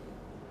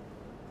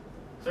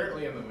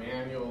 certainly in the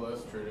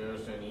manualist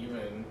tradition,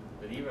 even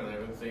I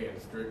would say in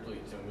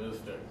strictly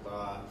Thomistic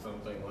thought,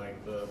 something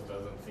like this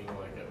doesn't seem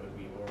like it would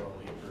be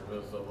morally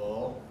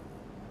permissible.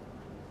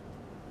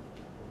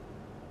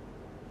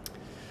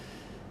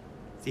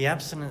 The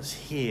abstinence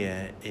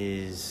here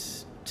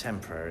is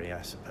temporary,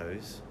 I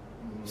suppose.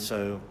 Mm-hmm.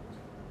 So,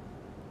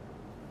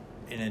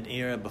 in an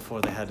era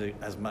before they had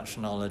as much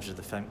knowledge of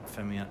the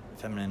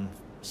feminine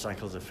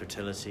cycles of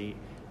fertility,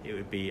 it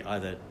would be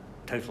either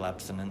total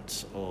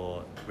abstinence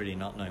or really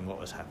not knowing what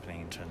was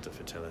happening in terms of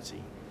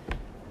fertility.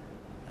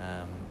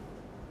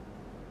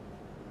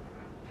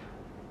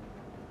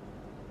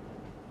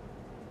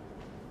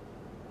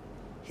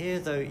 Here,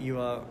 though, you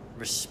are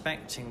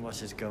respecting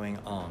what is going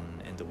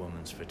on in the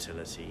woman's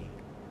fertility,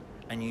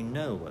 and you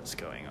know what's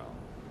going on.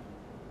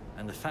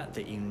 And the fact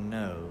that you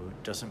know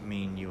doesn't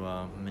mean you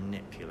are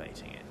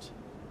manipulating it.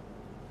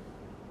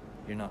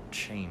 You're not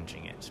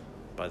changing it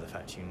by the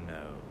fact you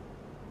know.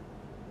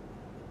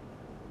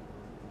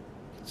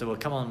 So we'll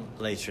come on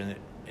later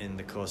in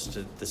the course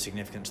to the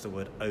significance of the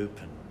word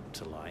open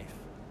to life.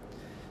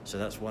 So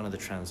that's one of the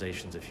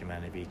translations of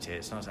Humanae Vitae.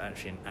 It's not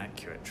actually an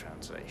accurate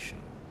translation.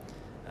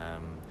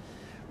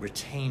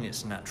 Retain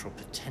its natural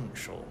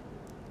potential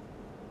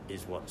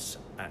is what's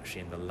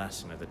actually in the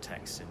Latin of the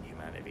text in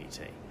Humanae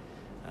Vitae.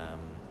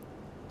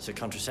 So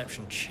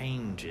contraception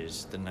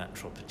changes the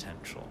natural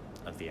potential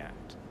of the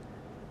act,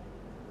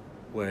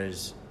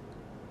 whereas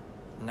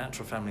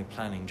natural family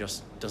planning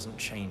just doesn't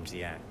change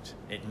the act.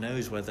 It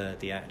knows whether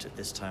the act at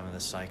this time of the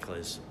cycle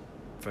is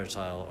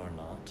fertile or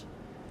not,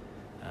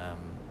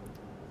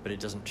 but it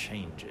doesn't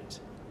change it.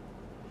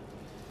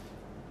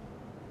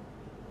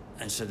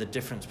 And so the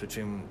difference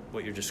between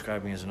what you're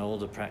describing as an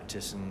older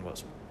practice and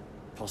what's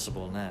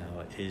possible now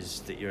is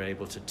that you're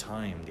able to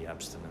time the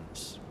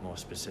abstinence more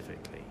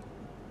specifically,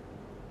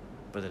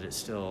 but that it's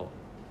still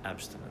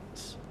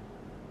abstinence.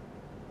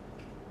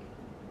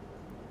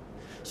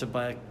 So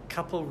by a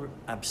couple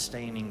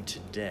abstaining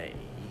today,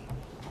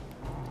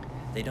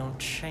 they don't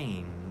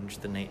change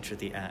the nature of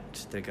the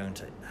act they're going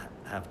to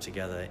have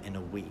together in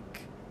a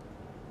week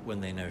when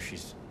they know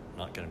she's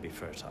not going to be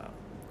fertile.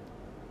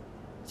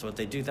 So what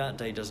they do that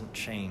day isn't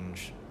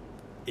changed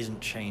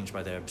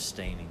by their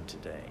abstaining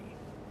today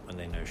when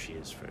they know she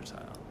is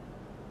fertile.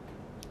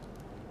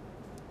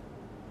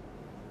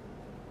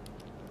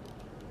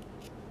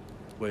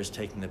 Whereas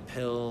taking the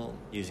pill,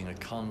 using a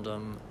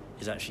condom,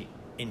 is actually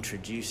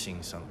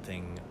introducing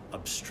something,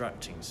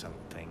 obstructing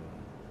something,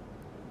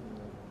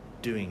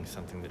 doing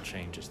something that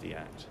changes the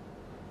act.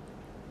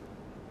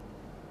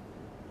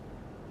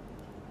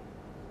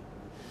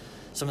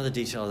 Some of the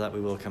detail of that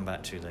we will come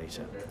back to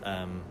later.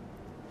 Okay.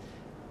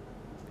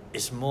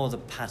 It's more the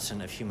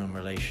pattern of human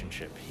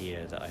relationship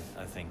here that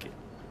I think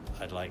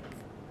I'd like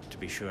to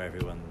be sure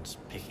everyone's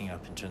picking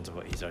up in terms of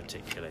what he's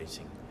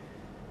articulating.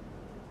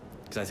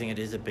 Because I think it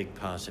is a big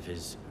part of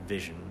his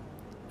vision,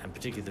 and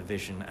particularly the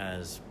vision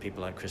as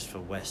people like Christopher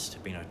West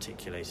have been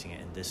articulating it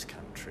in this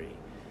country.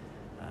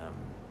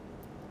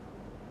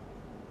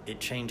 It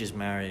changes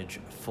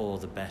marriage for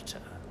the better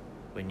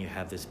when you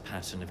have this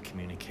pattern of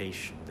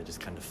communication that is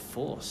kind of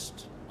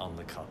forced on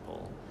the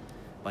couple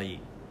by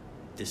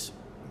this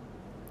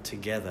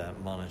together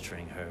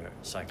monitoring her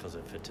cycles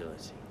of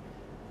fertility.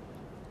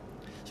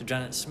 So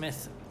Janet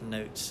Smith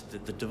notes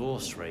that the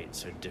divorce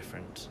rates are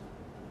different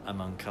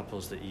among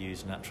couples that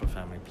use natural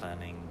family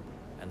planning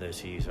and those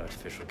who use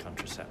artificial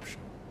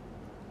contraception.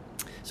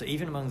 So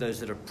even among those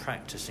that are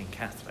practicing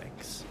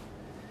Catholics,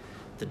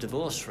 the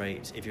divorce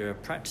rate, if you're a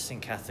practicing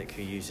Catholic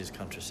who uses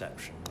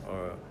contraception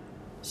or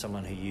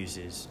someone who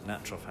uses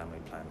natural family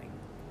planning,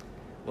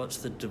 what's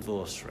the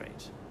divorce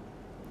rate?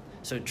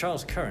 So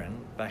Charles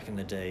Curran, back in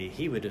the day,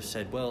 he would have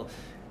said, well,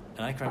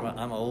 and I can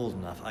remember, I'm old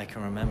enough, I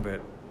can remember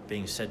it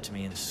being said to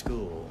me in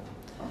school,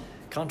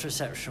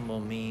 contraception will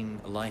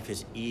mean life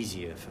is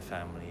easier for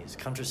families.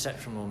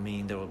 Contraception will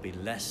mean there will be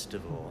less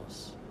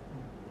divorce.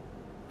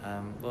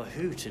 Well,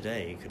 who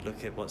today could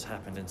look at what's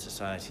happened in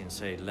society and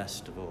say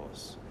less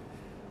divorce?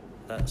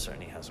 That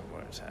certainly hasn't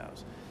worked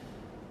out.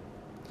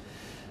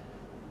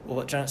 Well,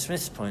 what Janet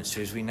Smith points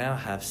to is we now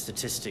have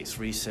statistics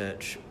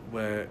research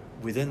where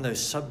within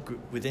those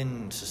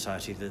within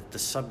society, the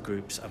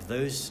subgroups of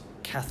those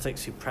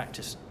Catholics who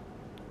practice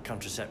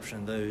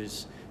contraception,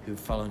 those who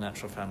follow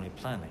natural family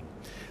planning.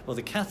 Well,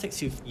 the Catholics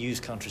who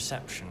use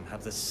contraception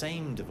have the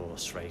same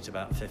divorce rate,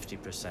 about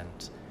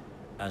 50%,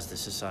 as the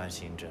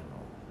society in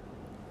general.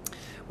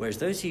 Whereas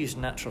those who use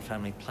natural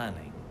family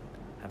planning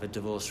have a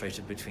divorce rate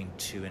of between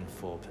 2 and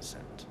 4%,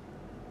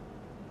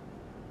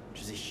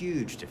 which is a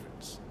huge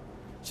difference.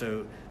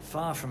 So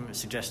far from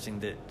suggesting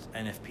that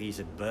NFP is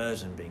a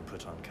burden being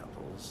put on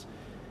couples,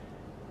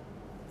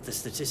 the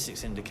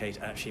statistics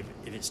indicate actually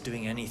if it's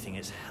doing anything,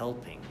 it's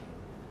helping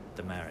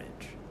the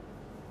marriage.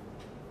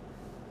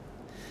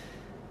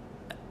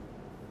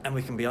 And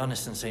we can be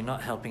honest and say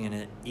not helping in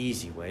an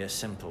easy way, a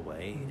simple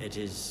way.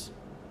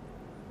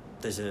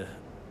 There's a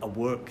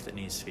work that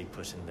needs to be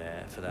put in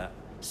there for that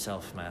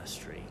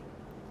self-mastery.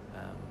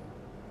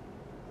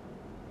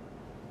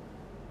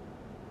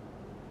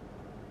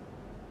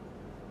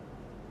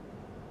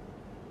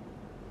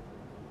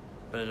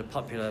 But at a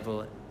popular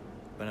level,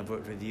 when I've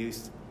worked with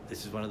youth,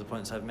 this is one of the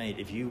points I've made.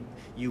 If you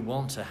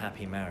want a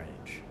happy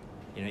marriage,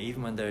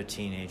 even when they're a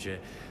teenager,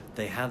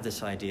 they have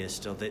this idea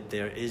still that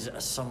there is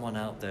someone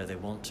out there they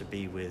want to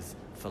be with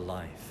for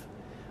life.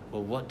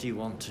 Well, what do you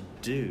want to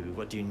do?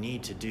 What do you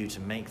need to do to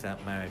make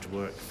that marriage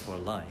work for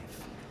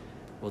life?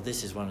 Well,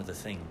 this is one of the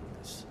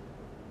things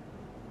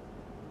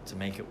to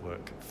make it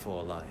work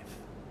for life,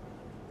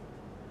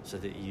 so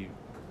that you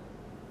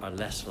are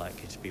less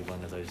likely to be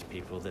one of those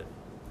people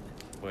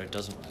where it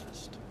doesn't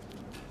last.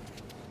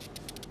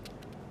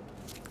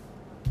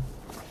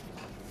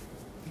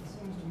 It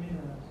seems to me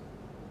that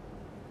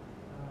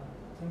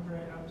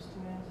temporary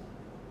abstinence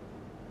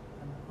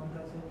and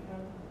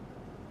contraception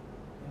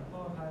they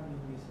all have the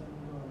same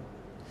goal,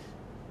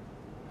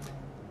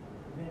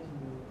 preventing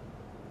the.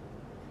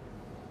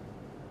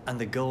 And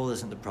the goal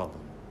isn't the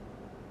problem.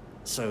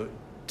 So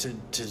to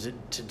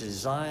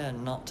desire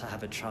not to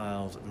have a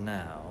child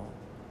now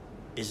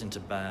isn't a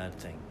bad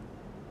thing,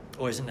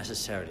 or isn't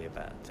necessarily a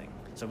bad thing.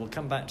 So we'll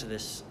come back to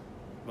this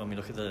when we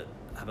look at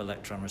have a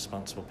lecture on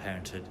responsible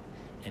parenthood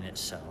in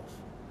itself.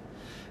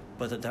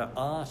 But that there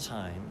are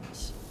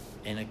times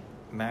in a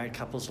married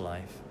couple's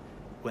life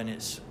when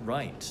it's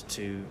right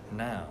to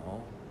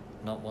now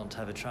not want to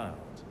have a child.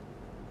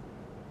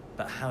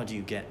 But how do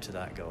you get to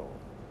that goal?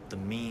 The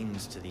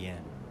means to the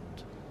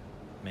end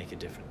make a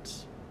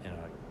difference in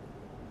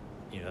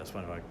our, that's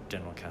one of our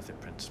general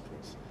Catholic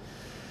principles.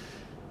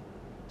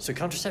 So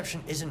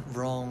contraception isn't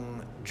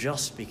wrong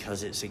just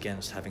because it's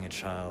against having a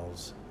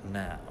child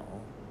now.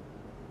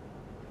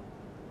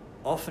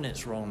 Often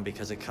it's wrong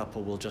because a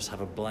couple will just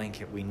have a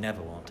blanket, we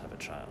never want to have a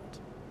child.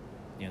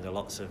 There are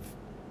lots of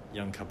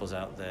young couples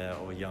out there,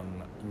 or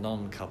young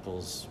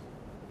non-couples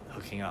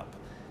hooking up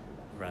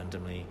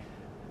randomly,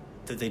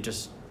 that they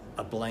just,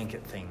 a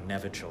blanket thing,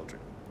 never children.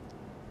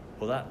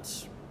 Well,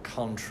 that's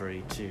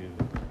contrary to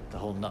the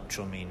whole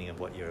nuptial meaning of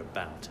what you're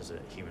about as a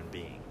human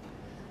being.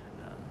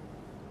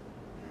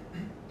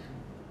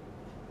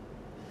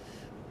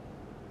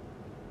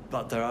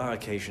 But there are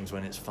occasions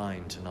when it's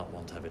fine to not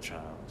want to have a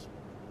child.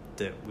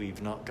 That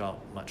we've not got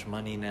much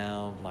money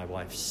now, my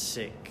wife's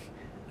sick,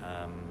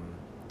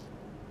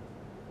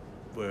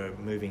 we're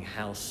moving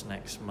house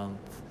next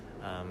month,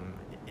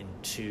 in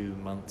 2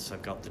 months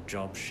I've got the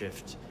job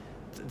shift.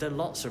 There are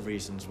lots of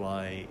reasons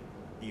why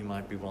you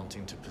might be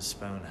wanting to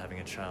postpone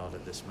having a child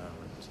at this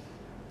moment.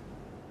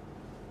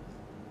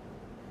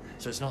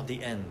 So it's not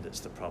the end that's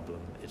the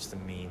problem, it's the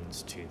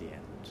means to the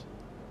end.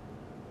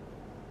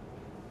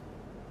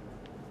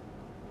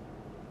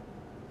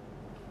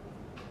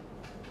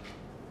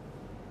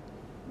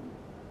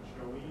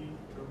 Shall we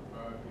talk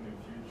about in the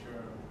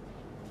future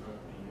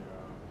about the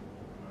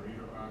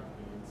Marital Act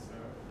in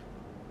itself?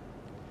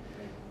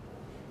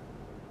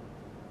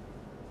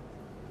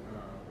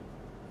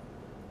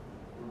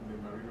 Would the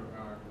Marital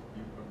Act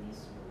be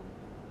permissible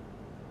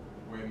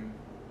when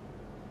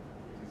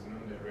it is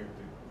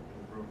non-directed to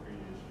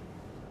procreation?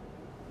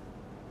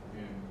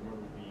 And what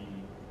would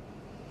be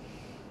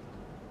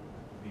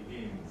the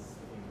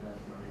ends in that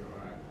Marital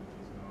Act that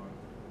is not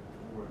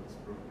towards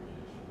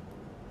procreation,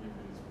 if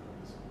it is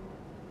permissible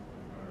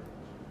in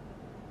marriage?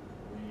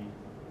 Are we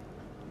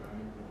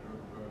planning to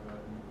talk about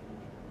that in the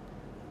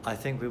future? I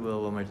think we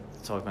will when we're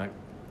talking about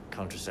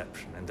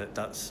contraception, and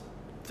that's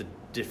the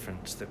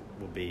difference that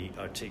will be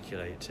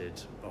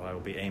articulated, or I will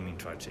be aiming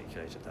to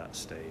articulate at that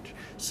stage.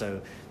 So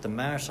the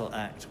Marital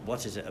Act,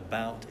 what is it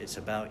about? It's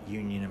about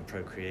union and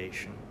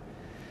procreation.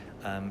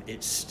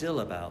 It's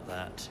still about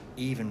that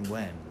even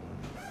when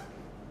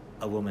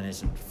a woman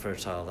isn't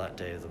fertile that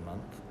day of the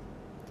month.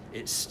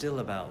 It's still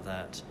about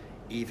that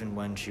even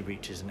when she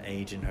reaches an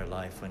age in her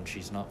life when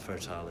she's not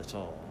fertile at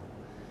all.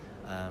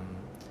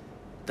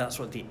 That's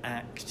what the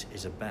Act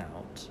is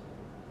about.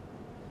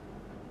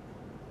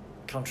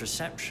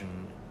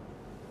 Contraception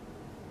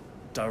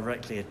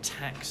directly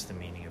attacks the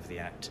meaning of the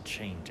Act to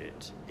change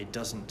it. It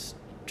doesn't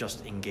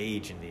just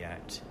engage in the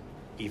Act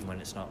even when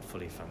it's not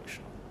fully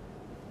functional.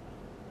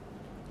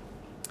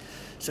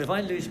 So if I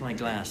lose my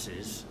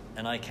glasses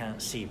and I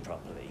can't see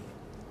properly,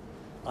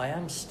 I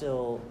am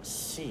still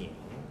seeing.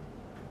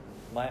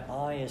 My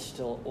eye is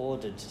still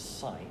ordered to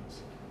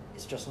sight.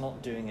 It's just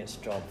not doing its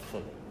job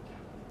fully.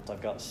 So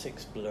I've got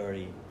 6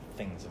 blurry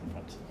things in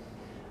front of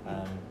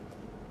me.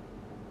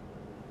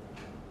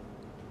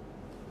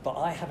 But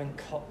I haven't,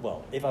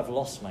 if I've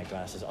lost my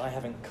glasses, I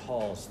haven't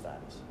caused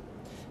that.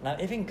 Now,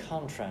 if in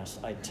contrast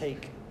I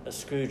take a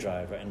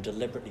screwdriver and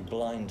deliberately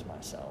blind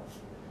myself,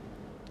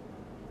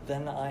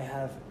 then I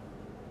have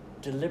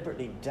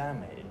deliberately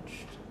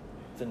damaged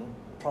the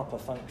proper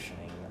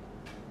functioning,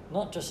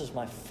 not just as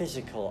my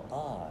physical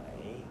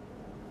eye,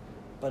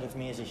 but of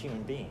me as a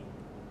human being.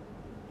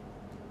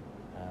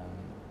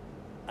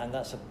 And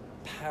that's a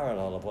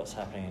parallel of what's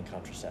happening in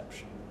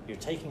contraception. You're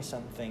taking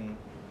something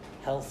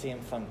healthy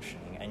and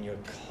functioning, and you're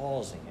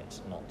causing it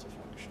not to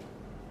function.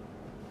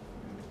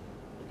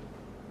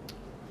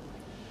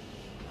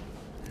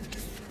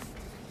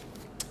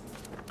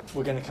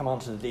 We're going to come on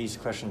to these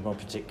questions more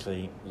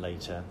particularly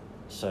later,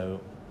 so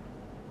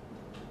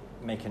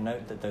make a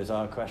note that those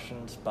are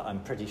questions, but I'm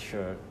pretty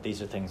sure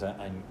these are things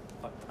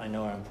I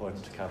know are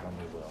important to cover, and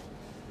we will.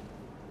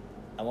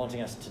 I'm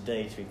wanting us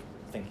today to be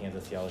thinking of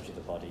the theology of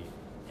the body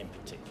in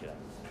particular.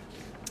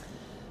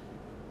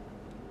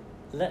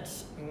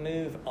 Let's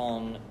move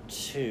on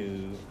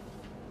to,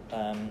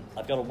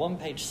 I've got a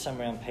 1-page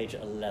summary on page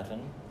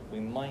 11. We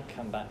might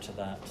come back to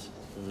that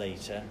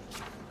later.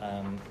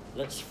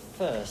 Let's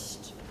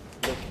first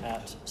look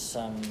at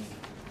some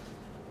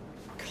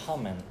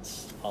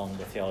comments on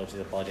the theology of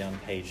the body on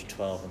page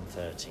 12 and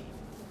 13.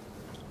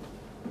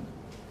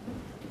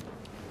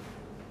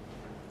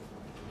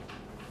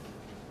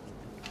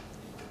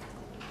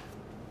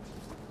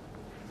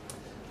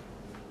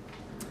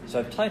 So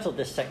I've titled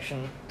this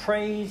section,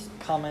 Praise,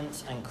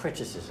 Comments and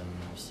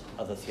Criticisms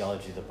of the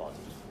Theology of the Body.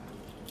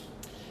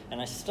 And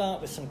I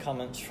start with some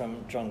comments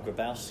from John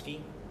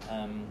Grabowski.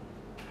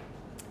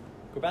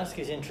 Grabowski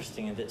is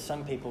interesting in that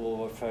some people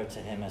will refer to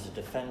him as a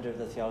defender of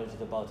the theology of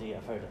the body.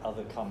 I've heard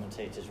other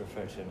commentators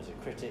refer to him as a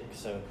critic,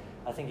 so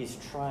I think he's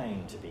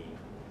trying to be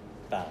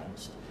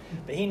balanced.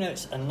 But he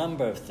notes a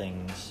number of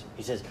things.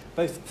 He says,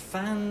 both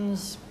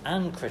fans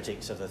and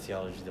critics of the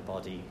theology of the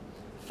body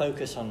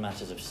focus on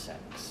matters of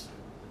sex.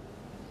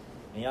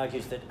 And he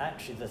argues that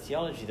actually the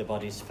theology of the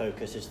body's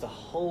focus is the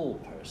whole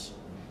person,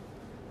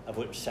 of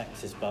which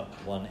sex is but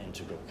one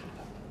integral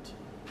component.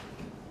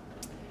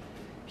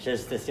 He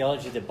says the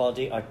theology of the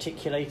body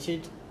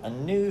articulated a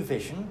new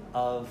vision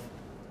of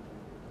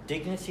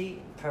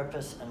dignity,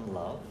 purpose, and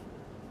love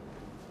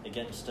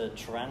against a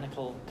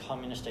tyrannical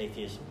communist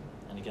atheism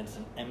and against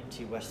an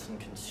empty Western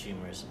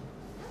consumerism.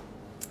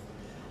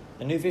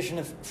 A new vision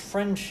of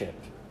friendship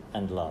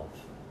and love,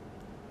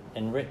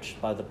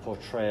 enriched by the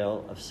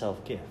portrayal of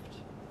self-gift.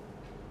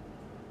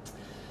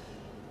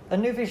 A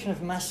new vision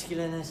of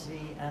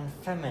masculinity and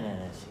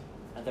femininity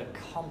and their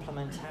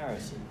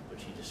complementarity,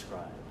 which he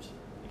described,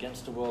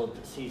 against a world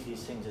that sees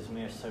these things as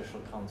mere social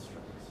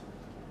constructs.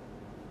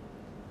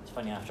 It's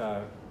funny,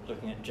 after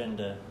looking at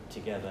gender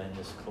together in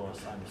this course,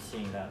 I'm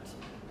seeing that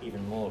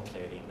even more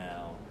clearly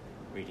now,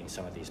 reading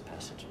some of these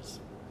passages.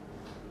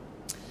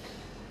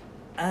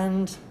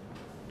 And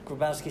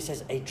Grabowski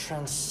says a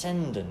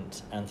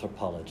transcendent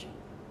anthropology.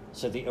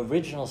 So the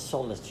original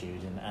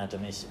solitude in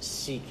Adam is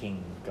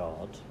seeking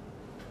God,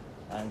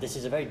 and this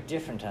is a very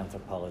different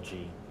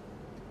anthropology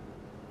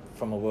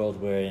from a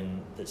world we're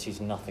in that sees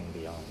nothing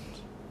beyond.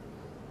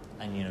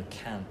 And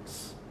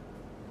Kant's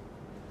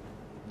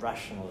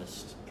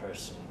rationalist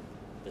person,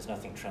 there's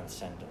nothing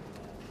transcendent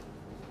there.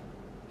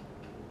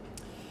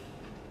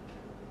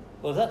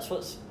 Well, if that's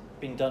what's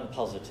been done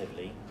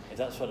positively, if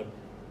that's what a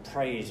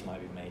praise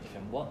might be made of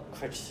him, what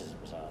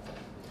criticisms are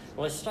there?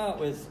 Well, I start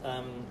with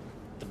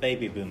the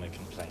baby boomer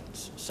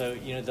complaints. So,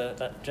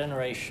 that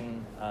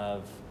generation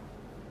of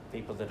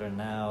people that are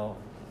now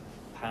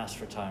past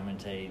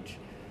retirement age,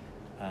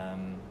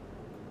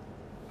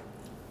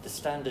 the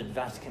standard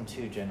Vatican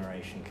II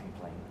generation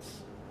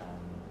complaints.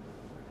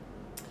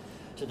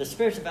 So the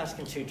Spirit of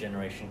Vatican II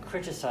generation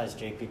criticized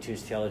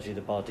JP2's theology of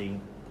the body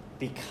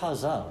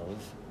because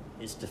of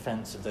its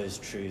defense of those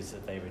truths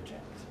that they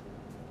reject.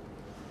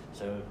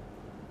 So,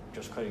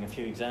 just quoting a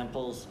few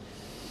examples,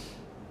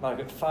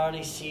 Margaret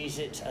Farley sees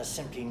it as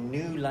simply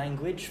new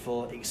language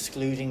for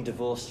excluding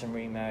divorced and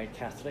remarried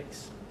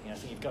Catholics. I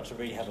think you've got to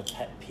really have a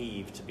pet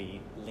peeve to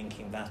be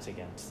linking that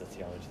against the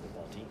theology of the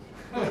body.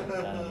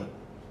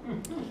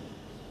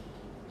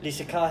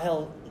 Lisa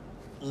Cahill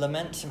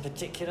laments in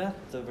particular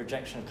the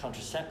rejection of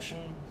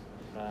contraception.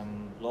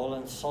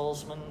 Lowland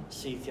Salzman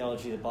see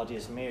theology of the body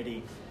as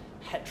merely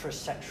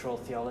heterosexual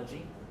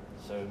theology,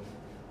 so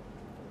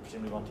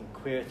presumably wanting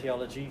queer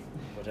theology,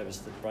 whatever's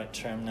the right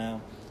term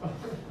now.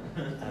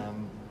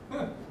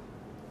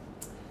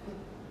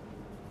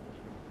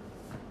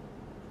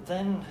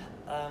 Then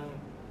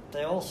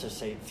they also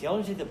say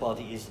theology of the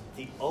body is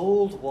the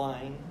old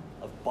wine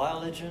of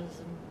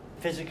biologism,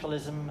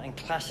 physicalism, and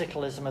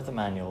classicalism of the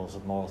manuals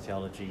of moral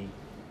theology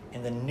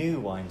in the new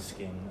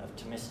wineskin of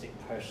Thomistic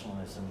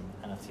personalism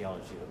and a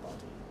theology of the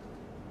body.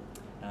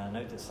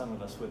 Note that some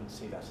of us wouldn't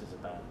see that as a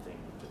bad thing,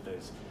 but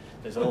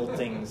those old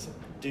things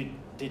did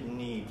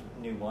need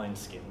new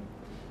wineskin.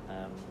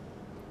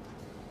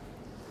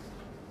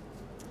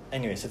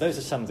 Anyway, so those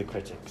are some of the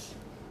critics.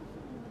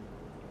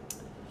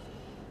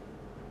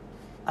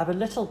 I have a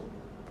little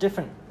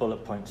different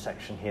bullet point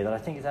section here that I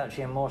think is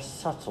actually a more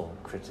subtle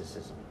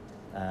criticism.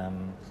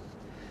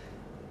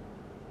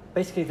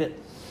 Basically,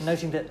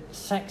 noting that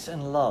sex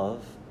and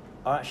love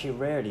are actually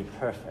rarely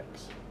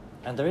perfect.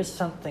 And there is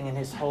something in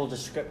his whole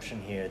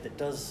description here that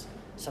does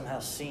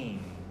somehow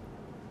seem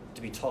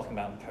to be talking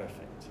about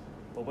perfect.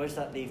 But where does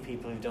that leave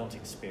people who don't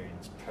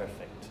experience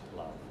perfect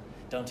love,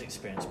 don't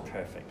experience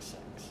perfect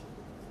sex?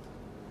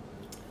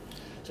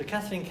 So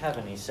Kathleen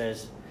Kavanagh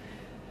says,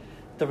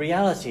 the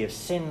reality of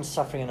sin,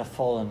 suffering, and a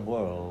fallen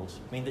world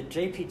mean that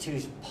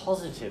JP2's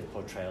positive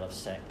portrayal of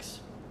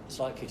sex is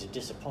likely to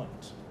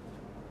disappoint.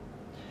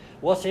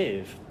 What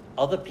if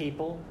other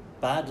people,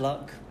 bad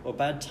luck, or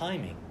bad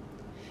timing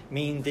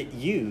mean that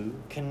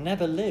you can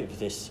never live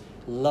this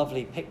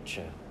lovely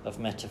picture of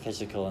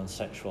metaphysical and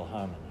sexual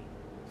harmony?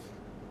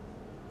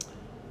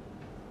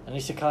 And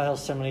Lisa Cahill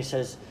similarly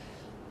says,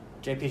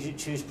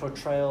 JP2's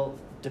portrayal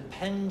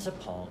depends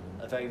upon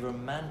a very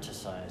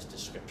romanticized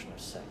description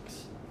of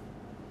sex.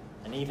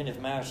 And even of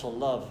marital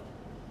love,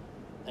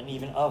 a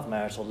overly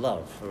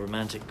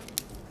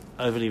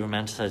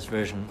romanticized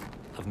version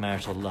of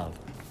marital love.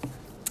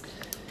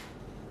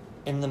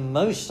 In the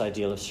most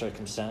ideal of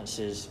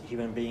circumstances,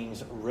 human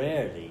beings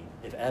rarely,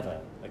 if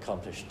ever,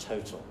 accomplish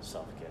total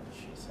self-gift,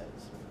 she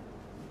says.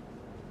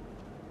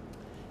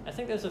 I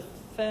think those are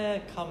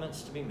fair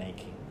comments to be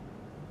making,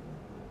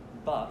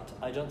 but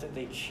I don't think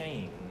they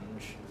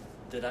change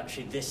that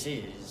actually this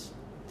is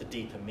the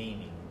deeper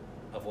meaning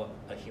of what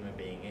a human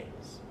being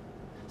is.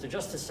 So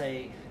just to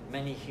say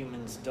many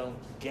humans don't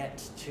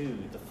get to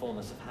the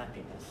fullness of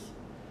happiness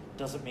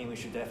doesn't mean we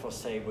should therefore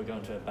say we're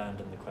going to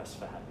abandon the quest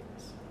for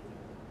happiness.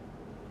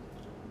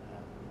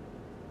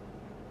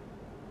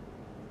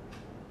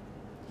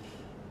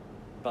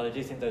 But I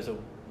do think those are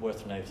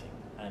worth noting.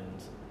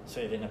 And so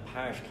if in a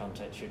parish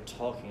context you're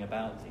talking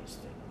about these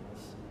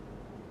things,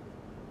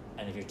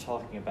 and if you're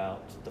talking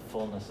about the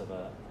fullness of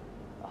a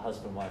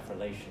husband-wife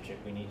relationship,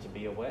 we need to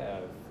be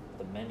aware of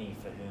the many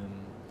for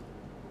whom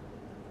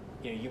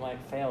you might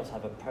fail to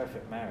have a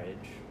perfect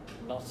marriage,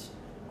 not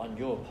on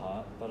your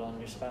part, but on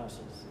your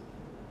spouse's.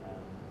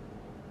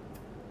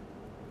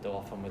 Though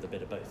often with a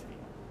bit of both of you.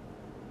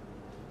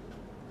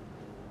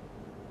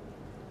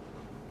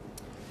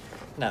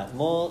 Now,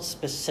 more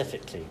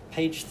specifically,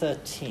 page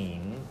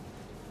 13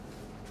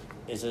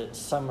 is a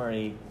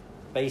summary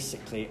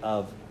basically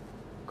of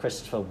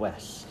Christopher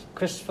West.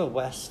 Christopher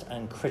West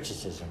and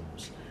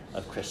criticisms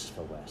of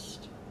Christopher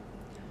West.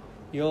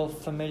 You're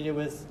familiar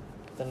with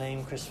the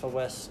name Christopher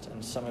West,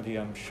 and some of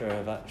you, I'm sure,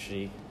 have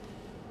actually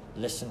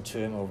listened to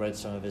him or read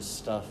some of his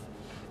stuff.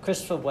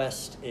 Christopher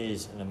West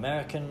is an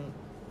American,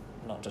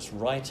 not just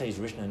writer, he's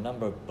written a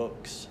number of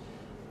books,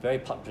 very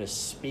popular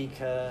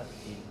speaker.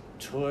 He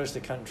tours the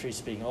country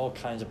speaking all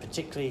kinds of,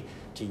 particularly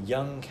to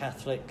young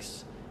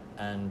Catholics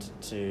and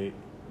to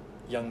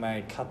young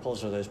married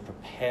couples or those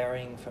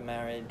preparing for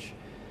marriage.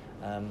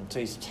 So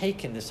he's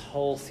taken this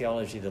whole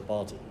theology of the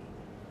body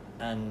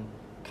and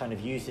kind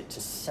of used it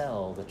to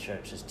sell the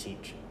church's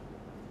teaching.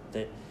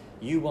 That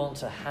you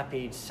want a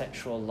happy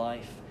sexual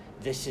life,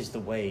 this is the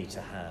way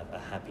to have a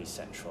happy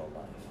sexual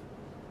life.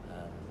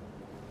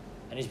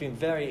 And he's been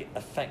very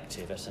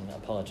effective at an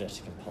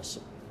apologetic and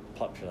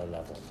popular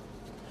level.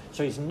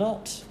 So he's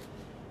not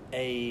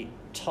a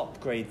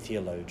top-grade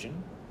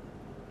theologian,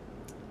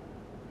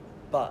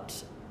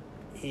 but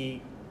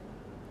he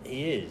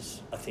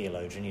is a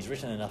theologian. He's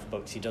written enough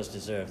books, he does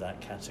deserve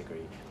that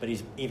category, but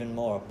he's even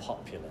more a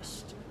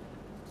populist,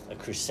 a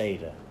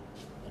crusader,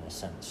 in a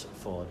sense,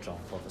 for John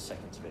Paul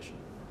II's vision.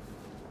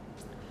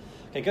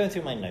 Okay, going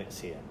through my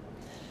notes here.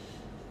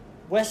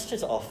 West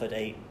has offered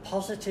a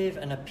positive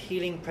and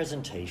appealing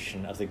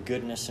presentation of the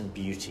goodness and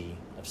beauty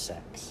of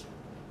sex.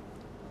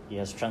 He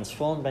has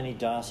transformed many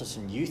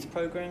diocesan youth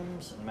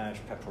programs and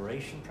marriage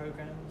preparation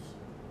programs.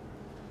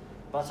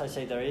 But I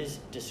say there is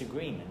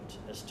disagreement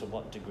as to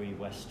what degree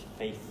West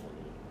faithfully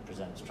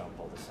presents John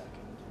Paul II.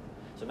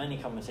 So many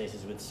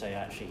commentators would say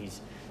actually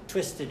he's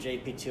twisted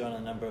JP2 on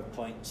a number of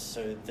points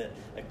so that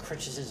a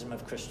criticism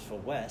of Christopher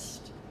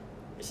West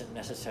isn't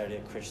necessarily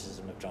a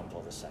criticism of John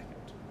Paul II.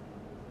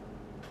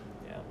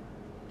 Yeah.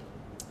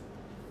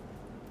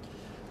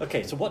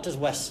 Okay, so what does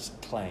West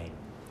claim?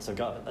 So I've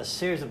got a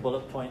series of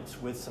bullet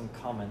points with some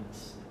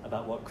comments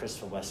about what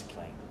Christopher West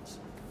claims.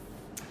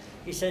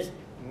 He says,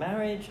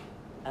 marriage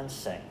and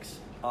sex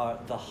are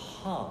the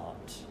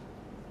heart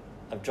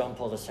of John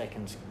Paul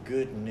II's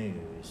good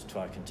news to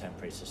our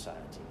contemporary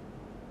society.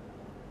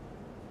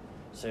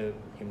 So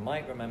you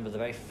might remember the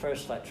very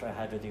first lecture I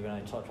had with you when I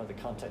talked about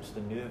the context of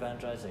the new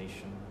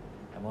evangelization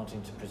and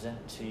wanting to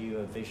present to you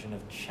a vision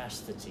of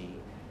chastity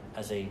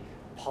as a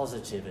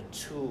positive, a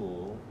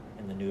tool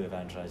in the new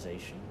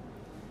evangelization.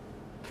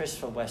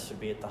 Christopher West would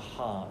be at the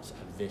heart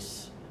of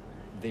this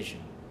vision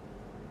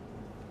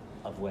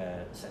of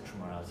where sexual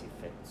morality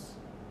fits.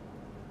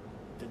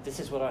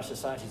 This is what our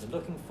societies are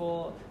looking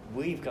for.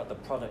 We've got the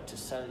product to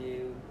sell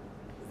you.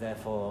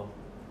 Therefore,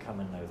 come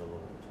and know the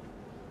Lord.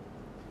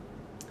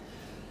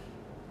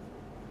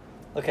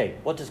 Okay,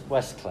 what does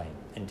West claim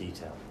in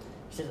detail?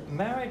 He says,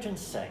 marriage and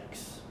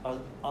sex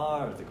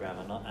are the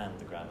grammar, not and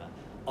the grammar,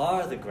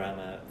 are the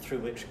grammar through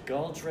which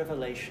God's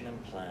revelation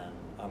and plan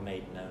are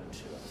made known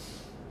to us.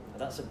 Now,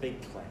 that's a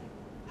big claim.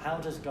 How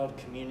does God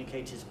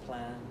communicate his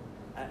plan?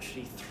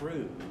 Actually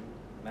through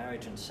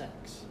marriage and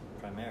sex,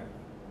 primarily.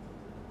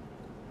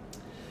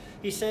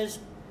 He says,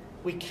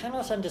 we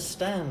cannot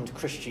understand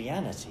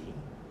Christianity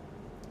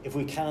if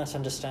we cannot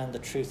understand the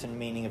truth and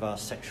meaning of our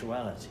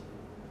sexuality.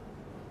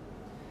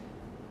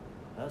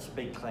 That's a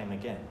big claim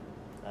again.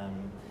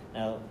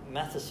 Now,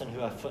 Matheson,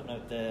 who I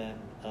footnote there,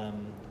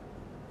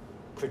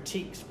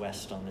 critiques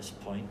West on this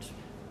point,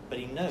 but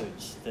he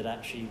notes that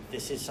actually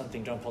this is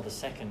something John Paul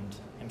II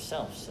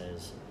himself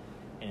says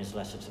in his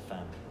letter to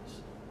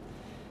families.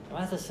 Now,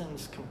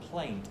 Matheson's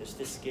complaint is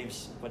this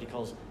gives what he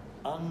calls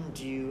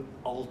undue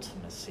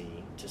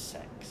ultimacy to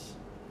sex.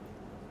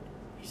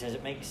 He says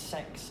it makes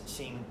sex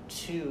seem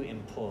too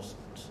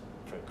important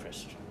for a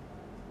Christian.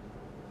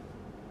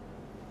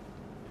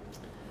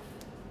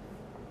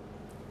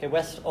 Okay,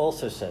 West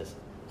also says,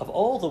 of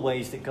all the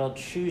ways that God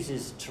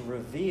chooses to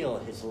reveal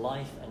his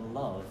life and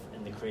love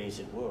in the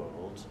created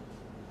world,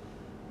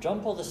 John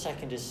Paul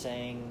II is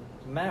saying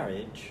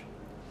marriage,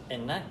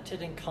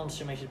 enacted and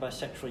consummated by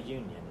sexual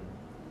union,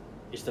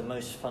 is the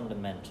most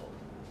fundamental.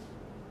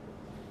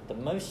 The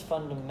most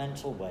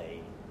fundamental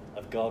way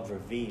of God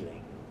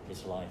revealing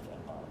his life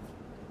and love.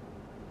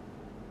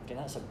 Again,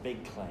 that's a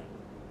big claim.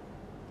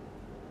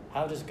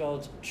 How does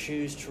God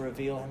choose to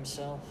reveal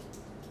himself?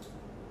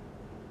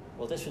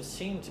 Well, this would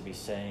seem to be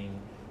saying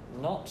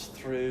not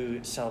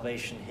through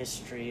salvation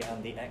history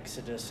and the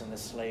Exodus and the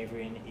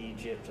slavery in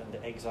Egypt and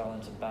the exile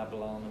into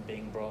Babylon and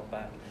being brought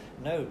back.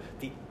 No,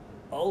 the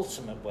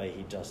ultimate way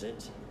he does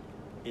it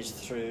is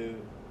through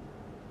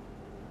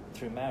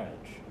marriage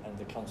and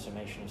the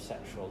consummation of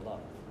sexual love.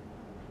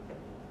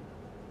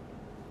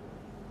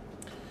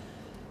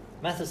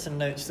 Matheson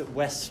notes that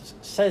West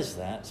says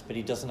that, but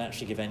he doesn't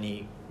actually give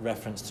any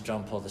reference to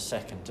John Paul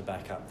II to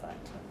back up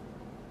that claim.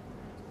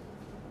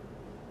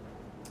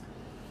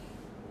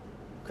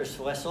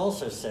 Christopher West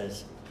also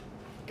says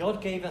God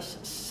gave us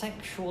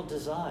sexual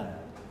desire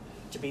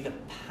to be the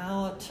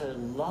power to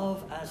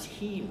love as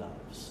he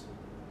loves,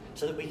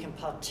 so that we can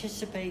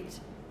participate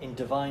in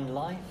divine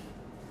life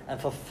and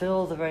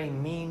fulfill the very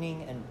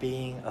meaning and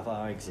being of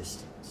our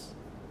existence.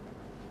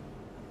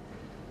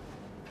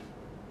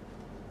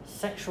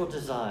 Sexual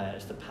desire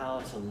is the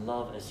power to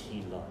love as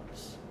he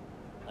loves.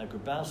 Now,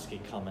 Grabowski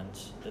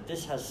comments that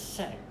this has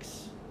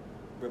sex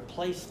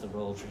replace the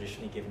role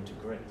traditionally given to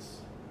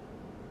grace.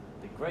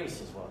 That grace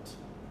is what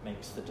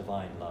makes the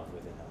divine love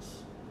within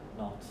us,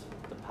 not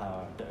the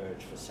power, the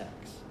urge for sex.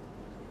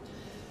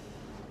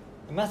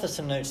 And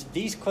Matheson notes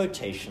these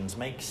quotations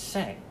make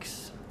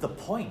sex the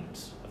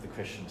point of the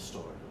Christian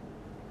story,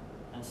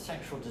 and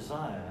sexual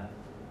desire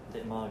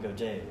the imago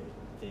Dei,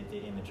 the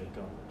image of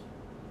God.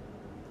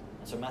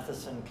 And so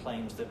Matheson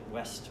claims that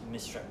West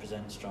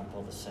misrepresents John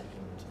Paul II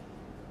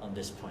on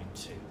this point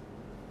too.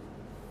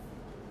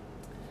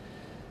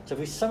 So if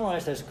we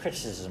summarize those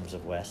criticisms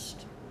of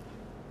West,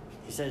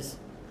 he says,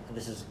 and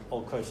this is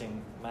all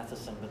quoting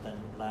Matheson, but then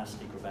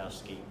lastly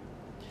Grabowski,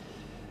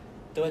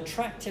 though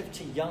attractive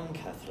to young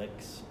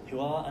Catholics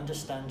who are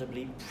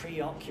understandably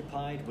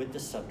preoccupied with the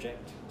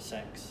subject,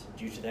 sex,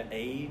 due to their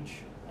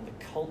age and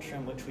the culture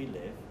in which we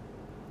live,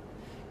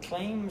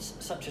 claims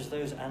such as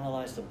those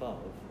analysed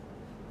above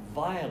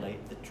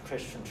violate the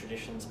Christian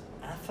tradition's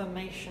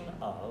affirmation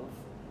of,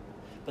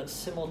 but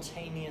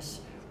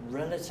simultaneous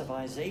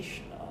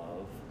relativization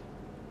of,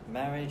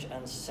 marriage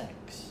and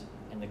sex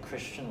in the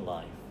Christian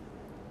life,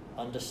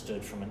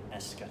 understood from an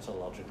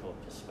eschatological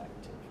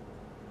perspective.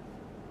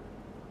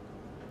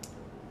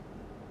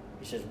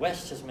 He says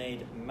West has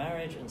made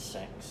marriage and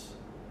sex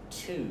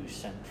too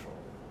central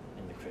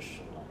in the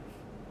Christian life.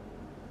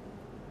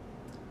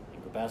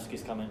 In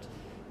Grabowski's comment,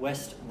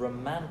 West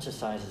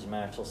romanticizes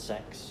marital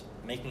sex,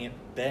 making it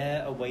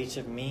bear a weight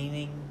of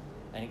meaning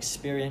and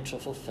experiential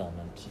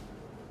fulfillment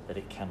that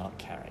it cannot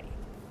carry.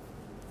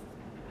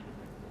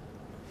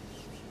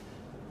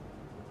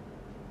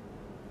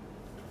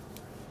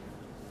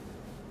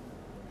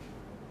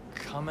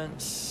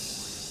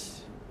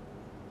 Comments?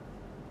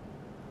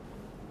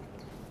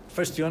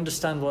 First, do you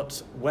understand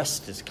what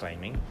West is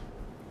claiming?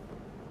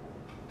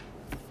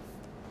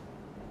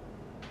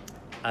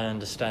 And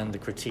understand the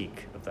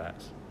critique of that?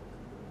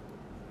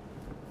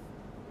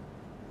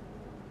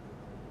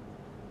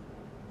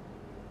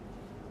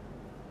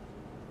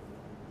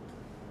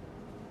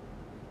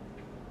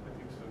 I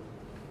think so.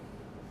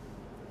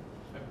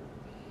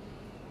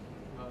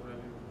 I'm not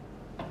ready.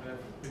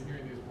 I've been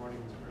hearing these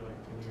warnings for like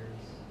 10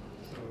 years,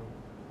 so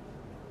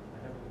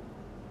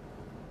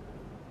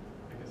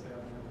I guess I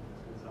haven't had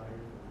the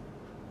desire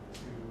to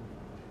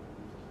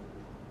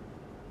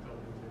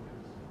delve into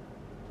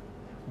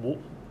this.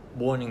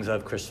 Warnings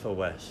of Christopher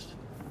West.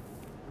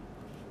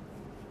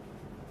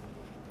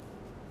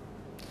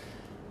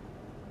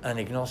 And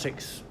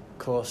Ignotic's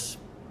course,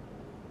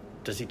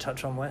 does he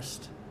touch on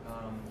West?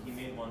 He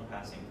made one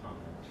passing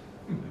comment,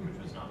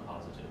 which was not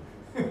positive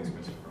towards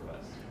Christopher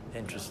West.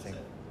 Interesting.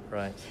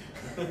 Right.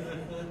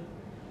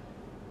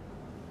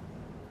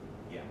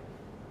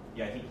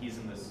 Yeah, I think he's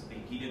in this.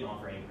 He didn't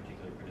offer any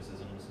particular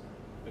criticisms,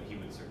 but he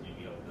would certainly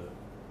be of the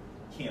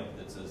camp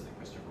that says that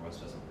Christopher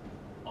West doesn't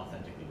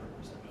authentically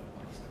represent John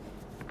Paul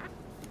II.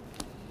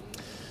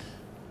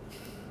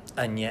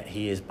 And yet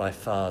he is by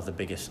far the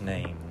biggest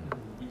name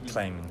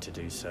claiming to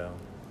do so.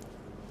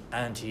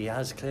 And he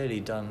has clearly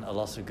done a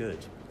lot of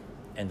good,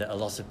 in that a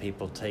lot of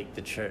people take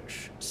the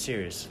church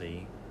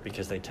seriously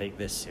because they take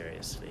this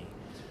seriously.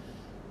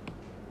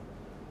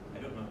 I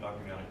don't know if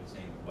Dr. Yannick was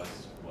saying that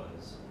West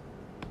was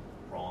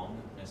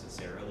wrong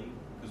necessarily,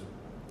 because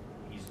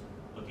he's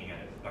looking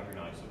at it, Dr.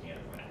 Yannick's looking at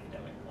it from an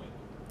academic point.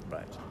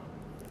 Right.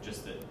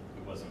 Just that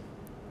it wasn't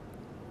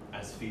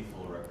as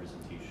faithful a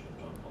representation of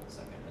John Paul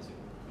II as it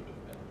could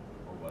have been,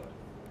 or what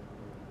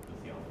the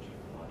theology of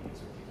the body is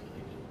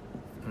articulated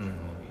for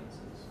general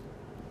audiences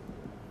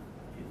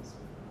is.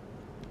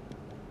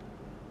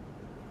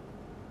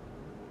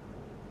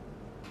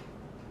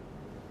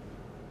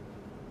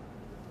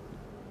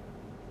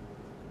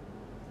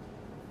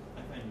 I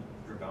find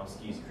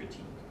Grabowski's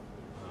critique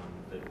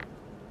that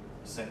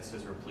sex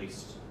has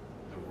replaced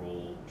the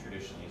role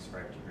traditionally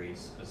ascribed to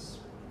grace as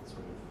sort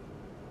of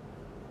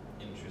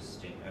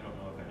interesting. I don't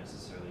know if I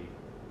necessarily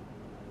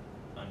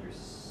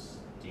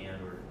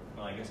understand, or,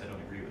 well, I guess I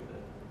don't agree with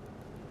it.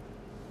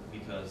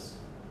 Because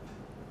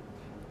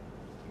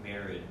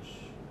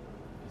marriage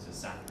is a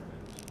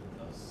sacrament, and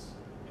thus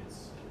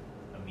it's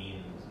a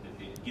means,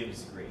 it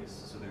gives grace.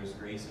 So there's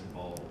grace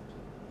involved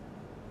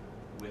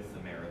with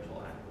the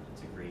marital act.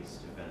 It's a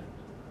graced event.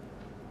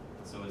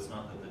 So it's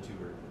not that the two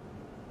are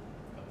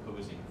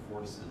opposing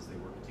forces, they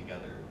work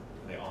together,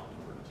 they ought to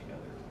work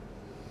together.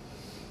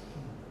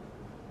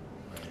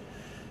 Right.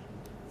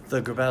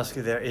 Though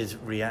Grabowski there is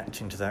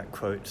reacting to that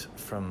quote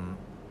from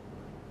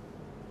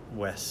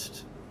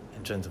West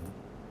in terms of,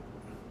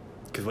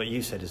 because what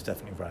you said is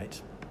definitely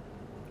right.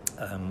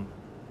 I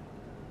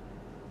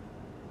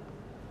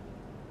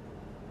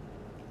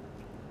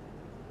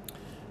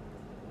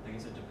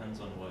guess it depends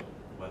on what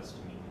West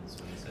means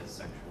when he says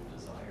sexual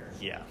desire.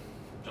 Yeah.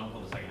 John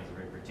Paul II has a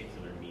very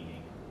particular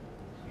meaning.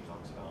 He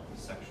talks about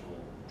sexual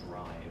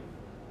drive.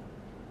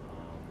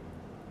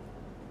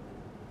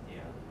 Yeah.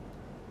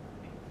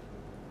 I think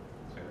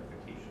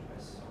clarification on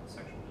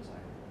sexual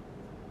desire.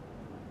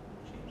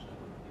 Change that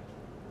one.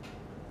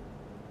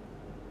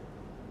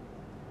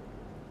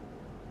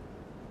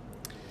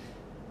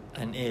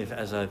 Yeah. And if,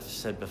 as I've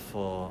said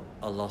before,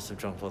 a lot of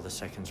John Paul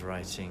II's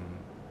writing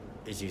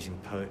is using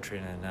poetry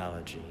and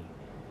analogy,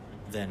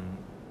 then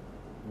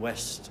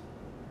West,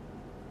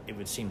 it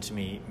would seem to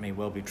me, may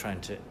well be trying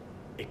to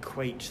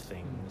equate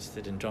things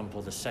that in John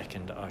Paul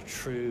II are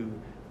true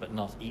but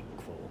not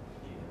equal,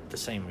 the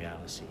same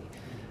reality,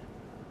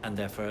 and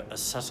therefore a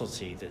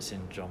subtlety that's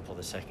in John Paul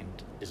II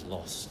is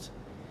lost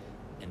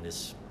in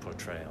this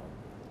portrayal.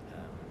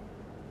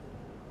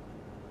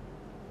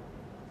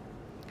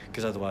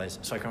 Because otherwise,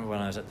 so I can remember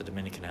when I was at the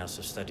Dominican House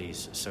of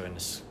Studies, so in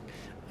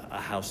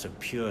a house of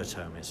pure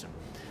Thomism,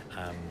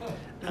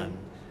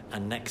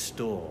 and next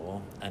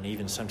door, and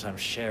even sometimes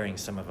sharing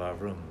some of our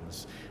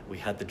rooms, we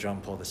had the John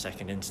Paul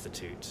II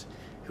Institute,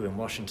 who in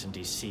Washington,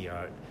 D.C.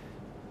 are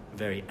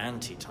very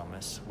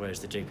anti-Thomas, whereas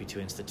the JP2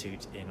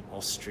 Institute in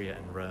Austria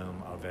and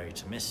Rome are very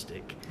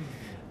Thomistic.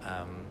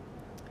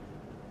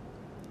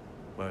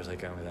 Where was I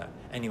going with that?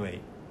 Anyway,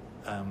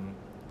 I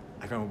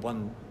remember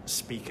one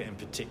speaker in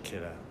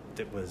particular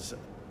that was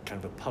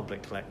kind of a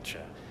public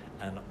lecture,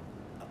 and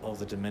all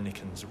the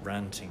Dominicans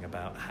ranting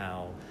about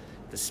how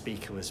the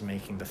speaker was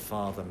making the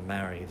father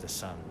marry the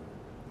son.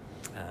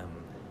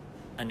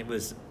 And it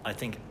was, I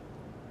think,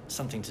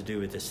 something to do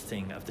with this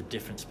thing of the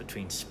difference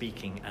between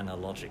speaking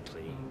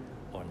analogically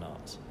or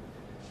not.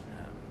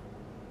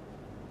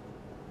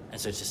 And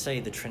so to say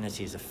the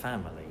Trinity is a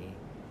family,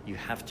 you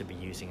have to be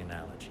using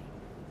analogy.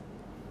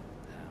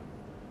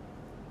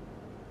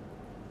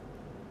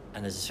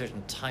 And there's a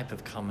certain type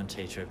of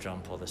commentator of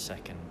John Paul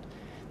II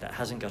that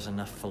hasn't got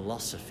enough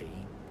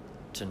philosophy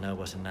to know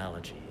what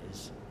analogy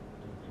is.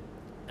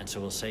 And so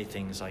we'll say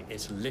things like,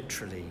 it's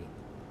literally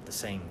the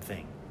same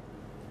thing.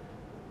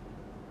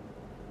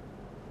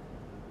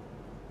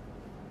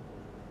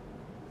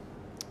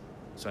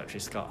 So actually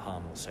Scott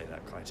Hahn will say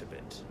that quite a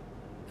bit.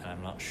 And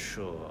I'm not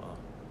sure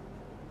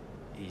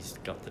he's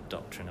got the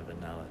doctrine of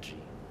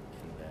analogy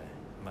in there,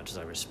 much as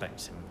I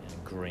respect him in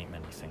a great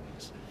many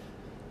things.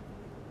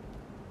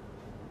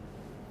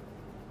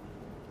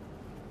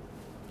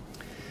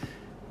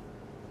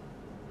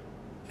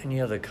 Any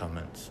other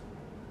comments?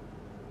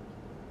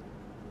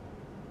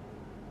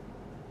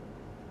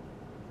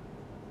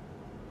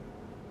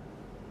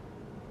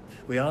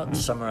 We are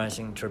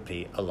summarizing to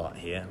repeat a lot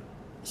here,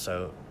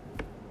 so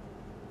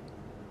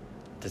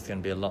there's going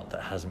to be a lot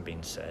that hasn't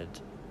been said.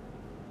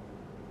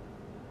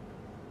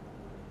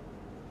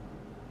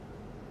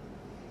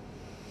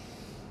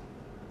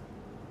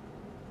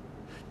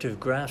 To have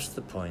grasped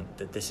the point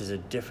that this is a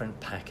different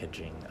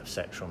packaging of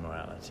sexual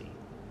morality.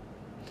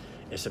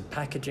 It's a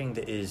packaging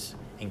that is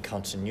in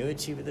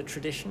continuity with the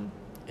tradition,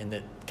 in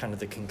that kind of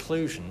the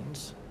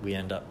conclusions, we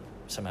end up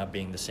somehow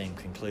being the same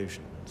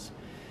conclusions,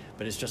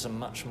 but it's just a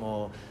much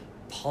more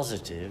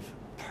positive,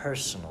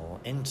 personal,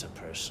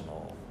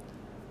 interpersonal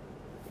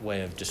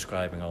way of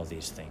describing all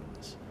these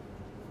things.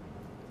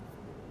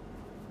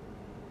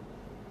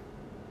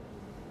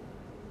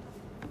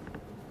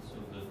 So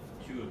the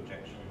two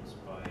objections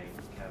by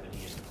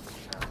Cavity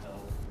and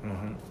Campbell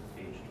on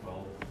page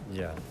 12.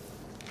 Yeah.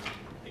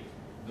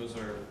 Those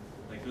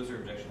are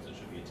objections that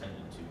should be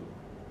attended to,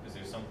 because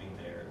there's something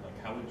there.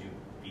 Like, how would you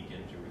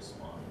begin to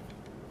respond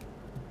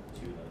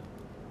to them?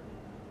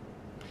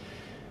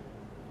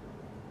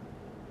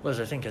 Well,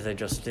 I think as I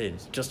just did,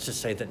 just to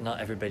say that not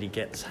everybody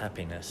gets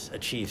happiness,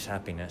 achieves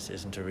happiness,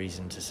 isn't a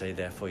reason to say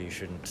therefore you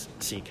shouldn't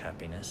seek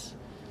happiness.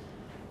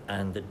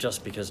 And that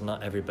just because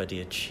not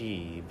everybody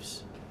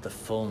achieves the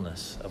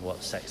fullness of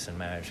what sex and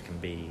marriage can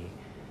be,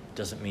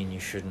 doesn't mean you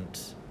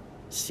shouldn't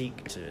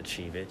seek to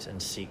achieve it and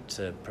seek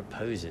to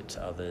propose it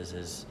to others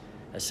as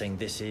saying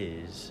this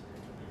is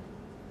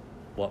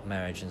what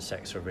marriage and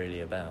sex are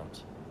really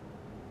about.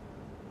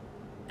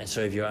 And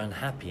so if you're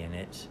unhappy in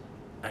it,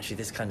 actually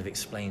this kind of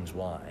explains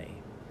why.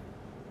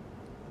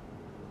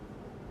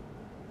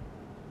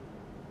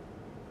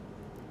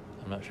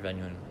 I'm not sure if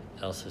anyone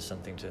else has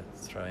something to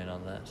throw in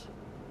on that.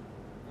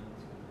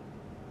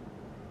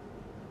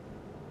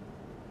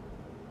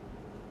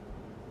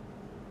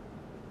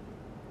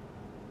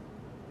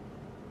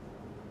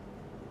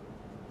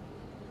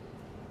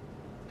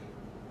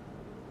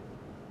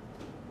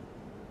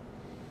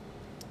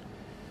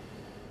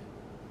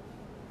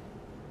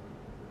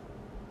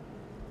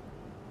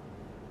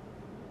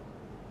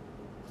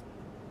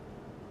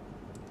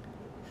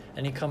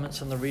 Any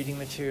comments on the reading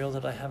material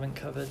that I haven't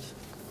covered?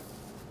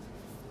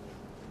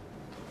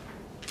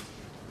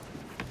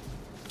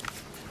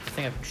 I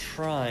think I've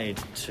tried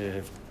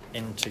to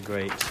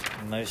integrate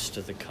most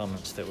of the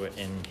comments that were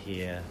in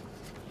here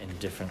in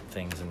different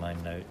things in my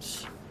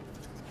notes.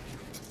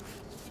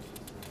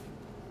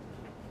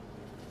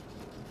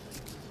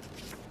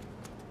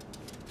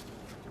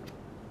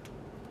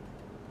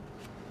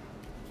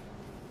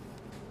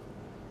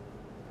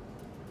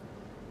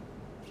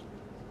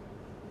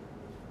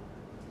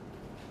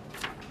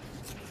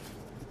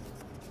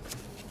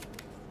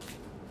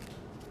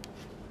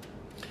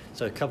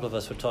 So a couple of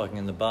us were talking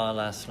in the bar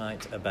last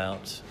night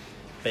about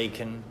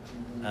Bacon.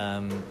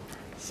 And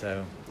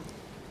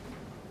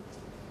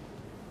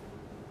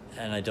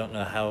I don't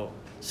know how.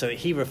 So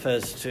he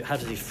refers to, how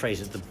does he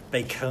phrase it? The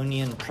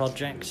Baconian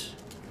project.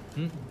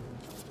 What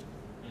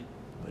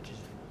did you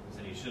say?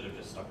 Said he should have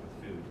just stuck with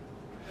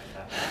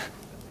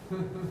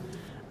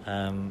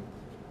food.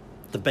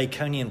 The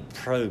Baconian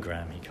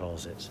program, he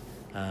calls it.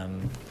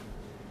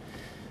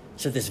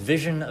 So this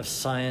vision of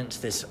science,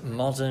 this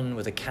modern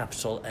with a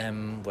capital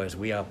M, whereas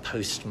we are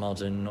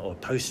postmodern or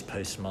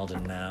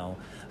post-postmodern now,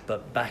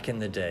 but back in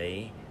the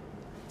day,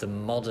 the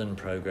modern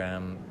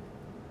program,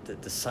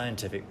 the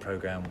scientific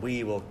program,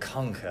 we will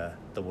conquer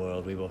the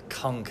world, we will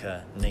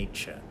conquer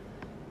nature,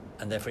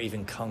 and therefore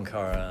even conquer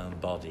our own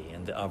body.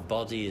 And our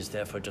body is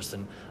therefore just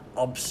an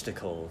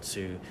obstacle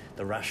to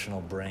the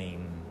rational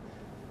brain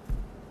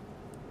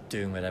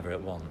doing whatever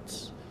it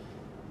wants.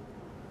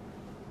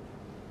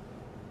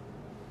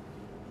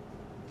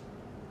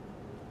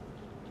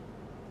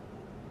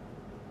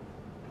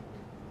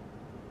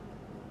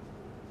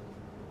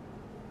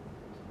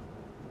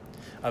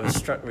 I was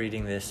struck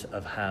reading this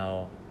of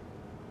how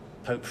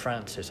Pope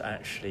Francis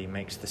actually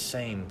makes the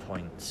same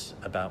points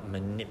about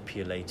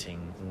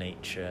manipulating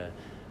nature,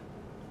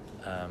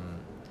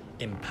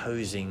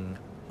 imposing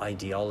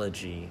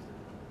ideology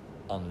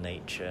on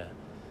nature.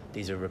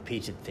 These are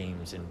repeated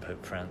themes in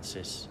Pope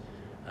Francis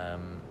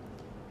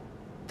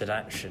that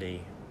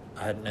actually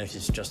I hadn't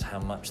noticed just how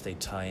much they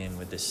tie in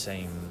with this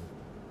same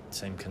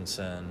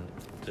concern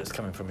that's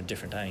coming from a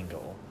different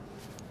angle.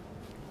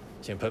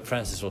 So Pope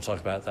Francis will talk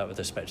about that with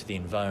respect to the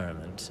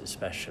environment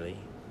especially,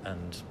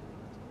 and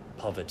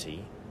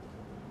poverty.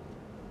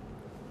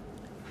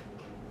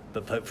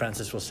 But Pope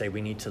Francis will say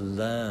we need to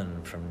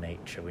learn from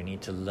nature, we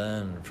need to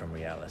learn from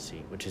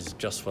reality, which is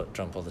just what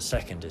John Paul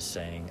II is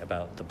saying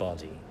about the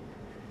body.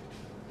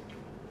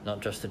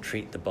 Not just to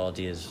treat the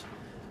body as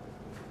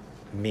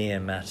mere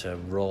matter,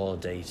 raw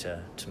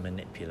data to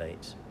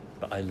manipulate,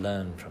 but I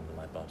learn from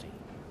my body.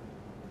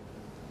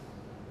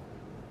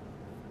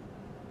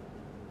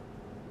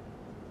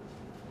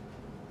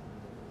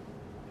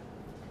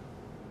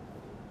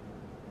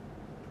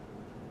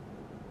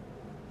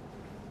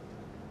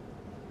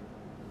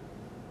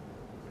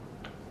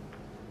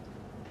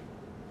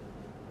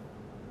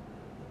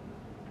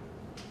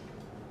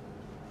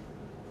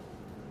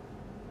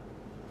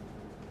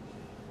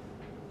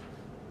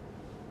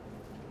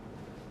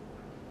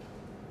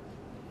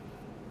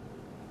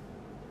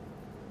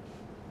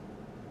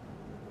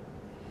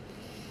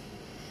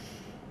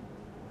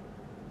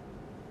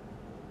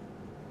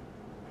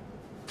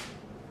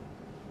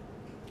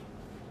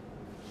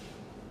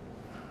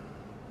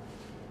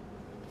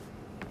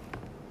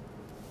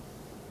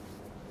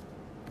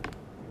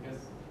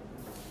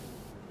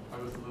 I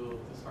was a little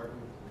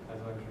disheartened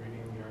as I was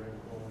reading the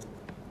article,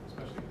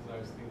 especially because I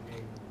was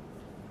thinking,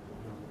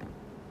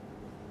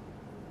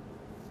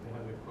 they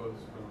have the quotes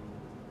from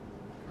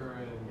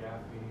Curran and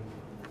Gaffney,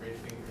 great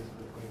thinkers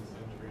of the 20th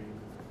century,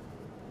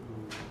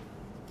 who,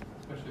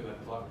 especially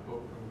that block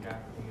quote from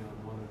Gaffney on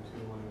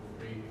 102,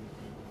 103,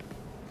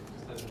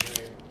 just has a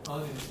very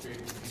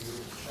unintegrated view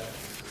of sex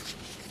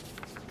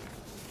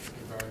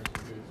in regards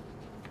to its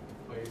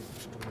place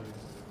in the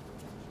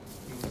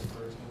human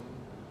person.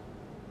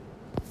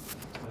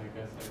 I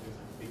guess I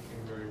just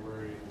became very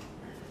worried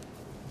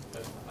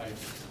that I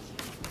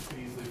could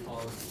easily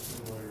fall into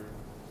similar,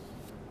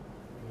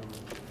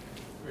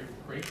 very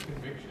great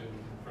conviction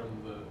from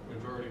the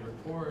majority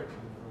report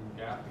and from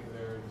Gaffney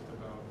there just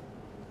about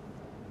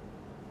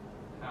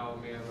how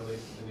man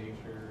relates to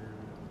nature.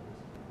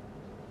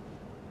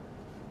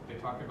 They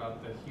talk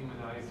about the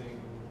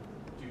humanizing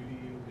duty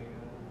of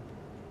man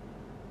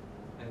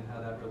and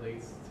how that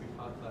relates to,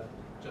 that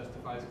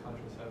justifies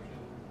contraception.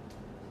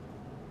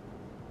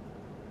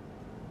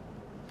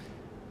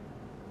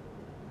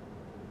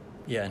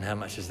 Yeah, and how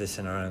much is this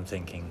in our own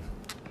thinking?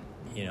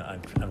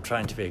 I'm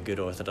trying to be a good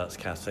Orthodox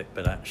Catholic,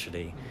 but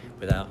actually,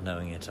 without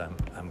knowing it,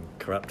 I'm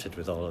corrupted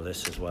with all of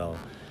this as well.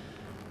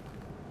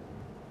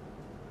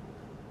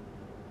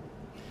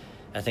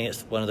 I think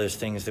it's one of those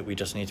things that we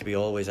just need to be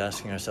always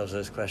asking ourselves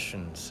those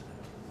questions.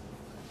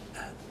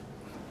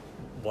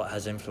 What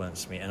has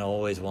influenced me? And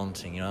always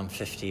wanting, I'm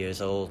 50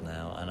 years old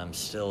now, and I'm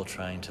still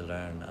trying to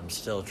learn. I'm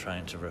still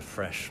trying to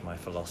refresh my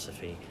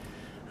philosophy.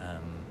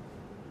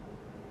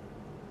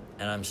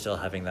 And I'm still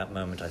having that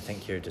moment I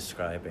think you're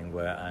describing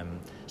where I'm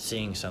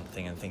seeing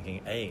something and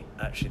thinking, hey,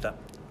 actually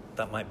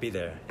that might be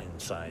there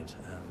inside.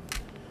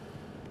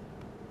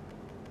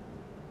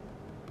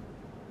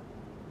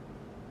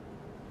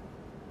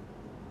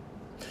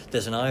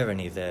 There's an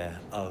irony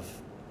there of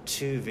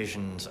two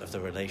visions of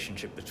the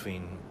relationship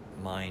between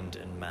mind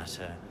and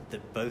matter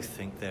that both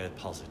think they're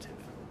positive.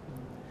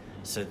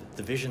 So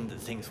the vision that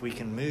thinks we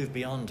can move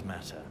beyond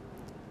matter,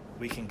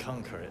 we can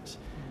conquer it,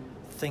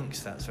 thinks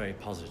that's very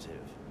positive.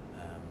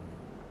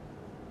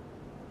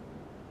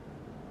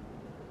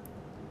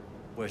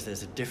 Whereas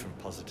there's a different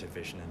positive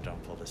vision in John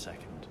Paul II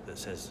that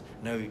says,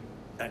 no,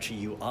 actually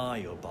you are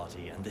your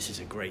body and this is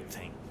a great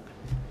thing.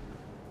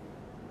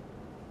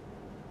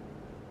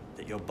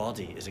 your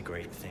body is a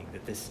great thing,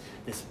 that this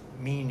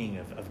meaning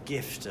of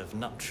gift, of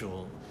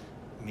nuptial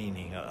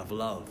meaning, of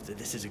love, that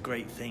this is a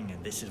great thing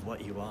and this is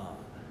what you are.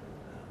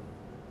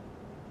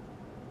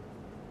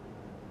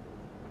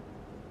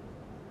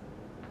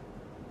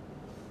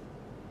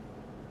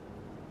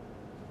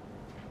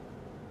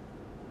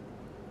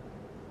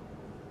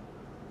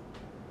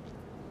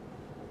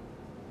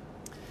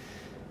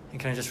 And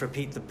can I just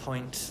repeat the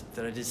point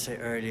that I did say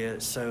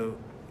earlier? So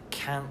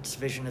Kant's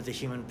vision of the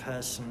human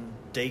person,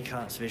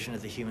 Descartes' vision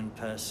of the human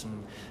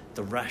person,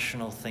 the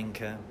rational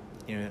thinker,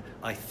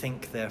 I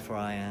think, therefore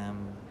I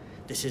am.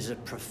 This is a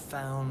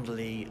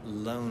profoundly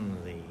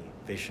lonely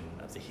vision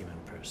of the human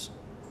person.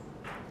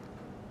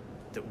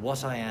 That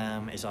what I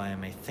am is I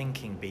am a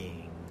thinking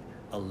being,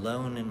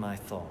 alone in my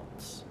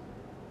thoughts,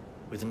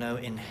 with no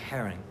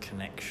inherent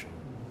connection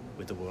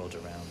with the world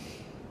around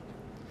me.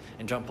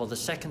 And John Paul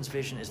II's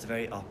vision is the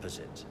very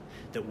opposite,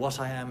 that what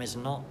I am is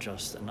not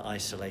just an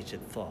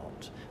isolated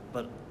thought,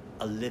 but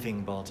a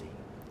living body,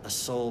 a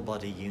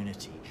soul-body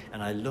unity.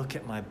 And I look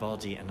at my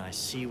body and I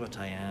see what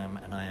I am,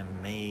 and I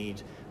am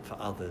made for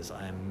others.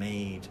 I am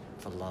made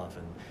for love.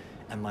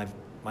 And my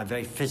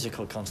very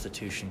physical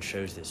constitution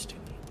shows this to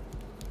me.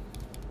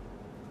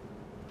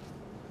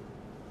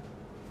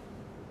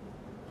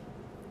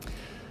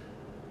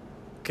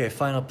 Okay,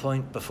 final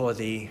point before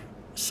the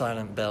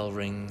silent bell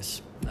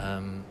rings.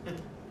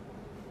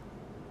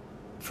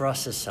 For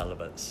us as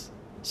celibates,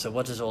 so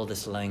what does all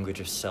this language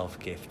of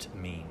self-gift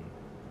mean?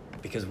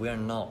 Because we're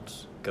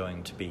not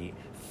going to be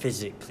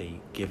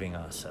physically giving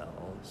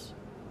ourselves,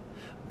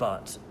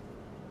 but,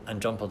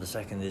 and John Paul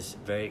II is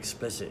very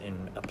explicit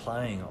in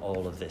applying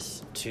all of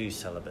this to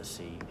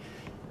celibacy,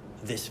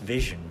 this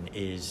vision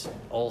is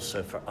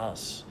also for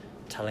us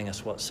telling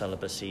us what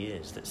celibacy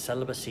is, that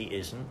celibacy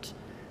isn't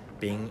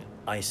being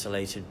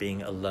isolated,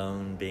 being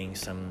alone, being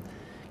some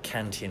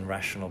Kantian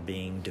rational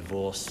being,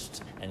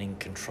 divorced and in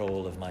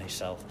control of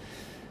myself.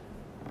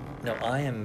 No, I am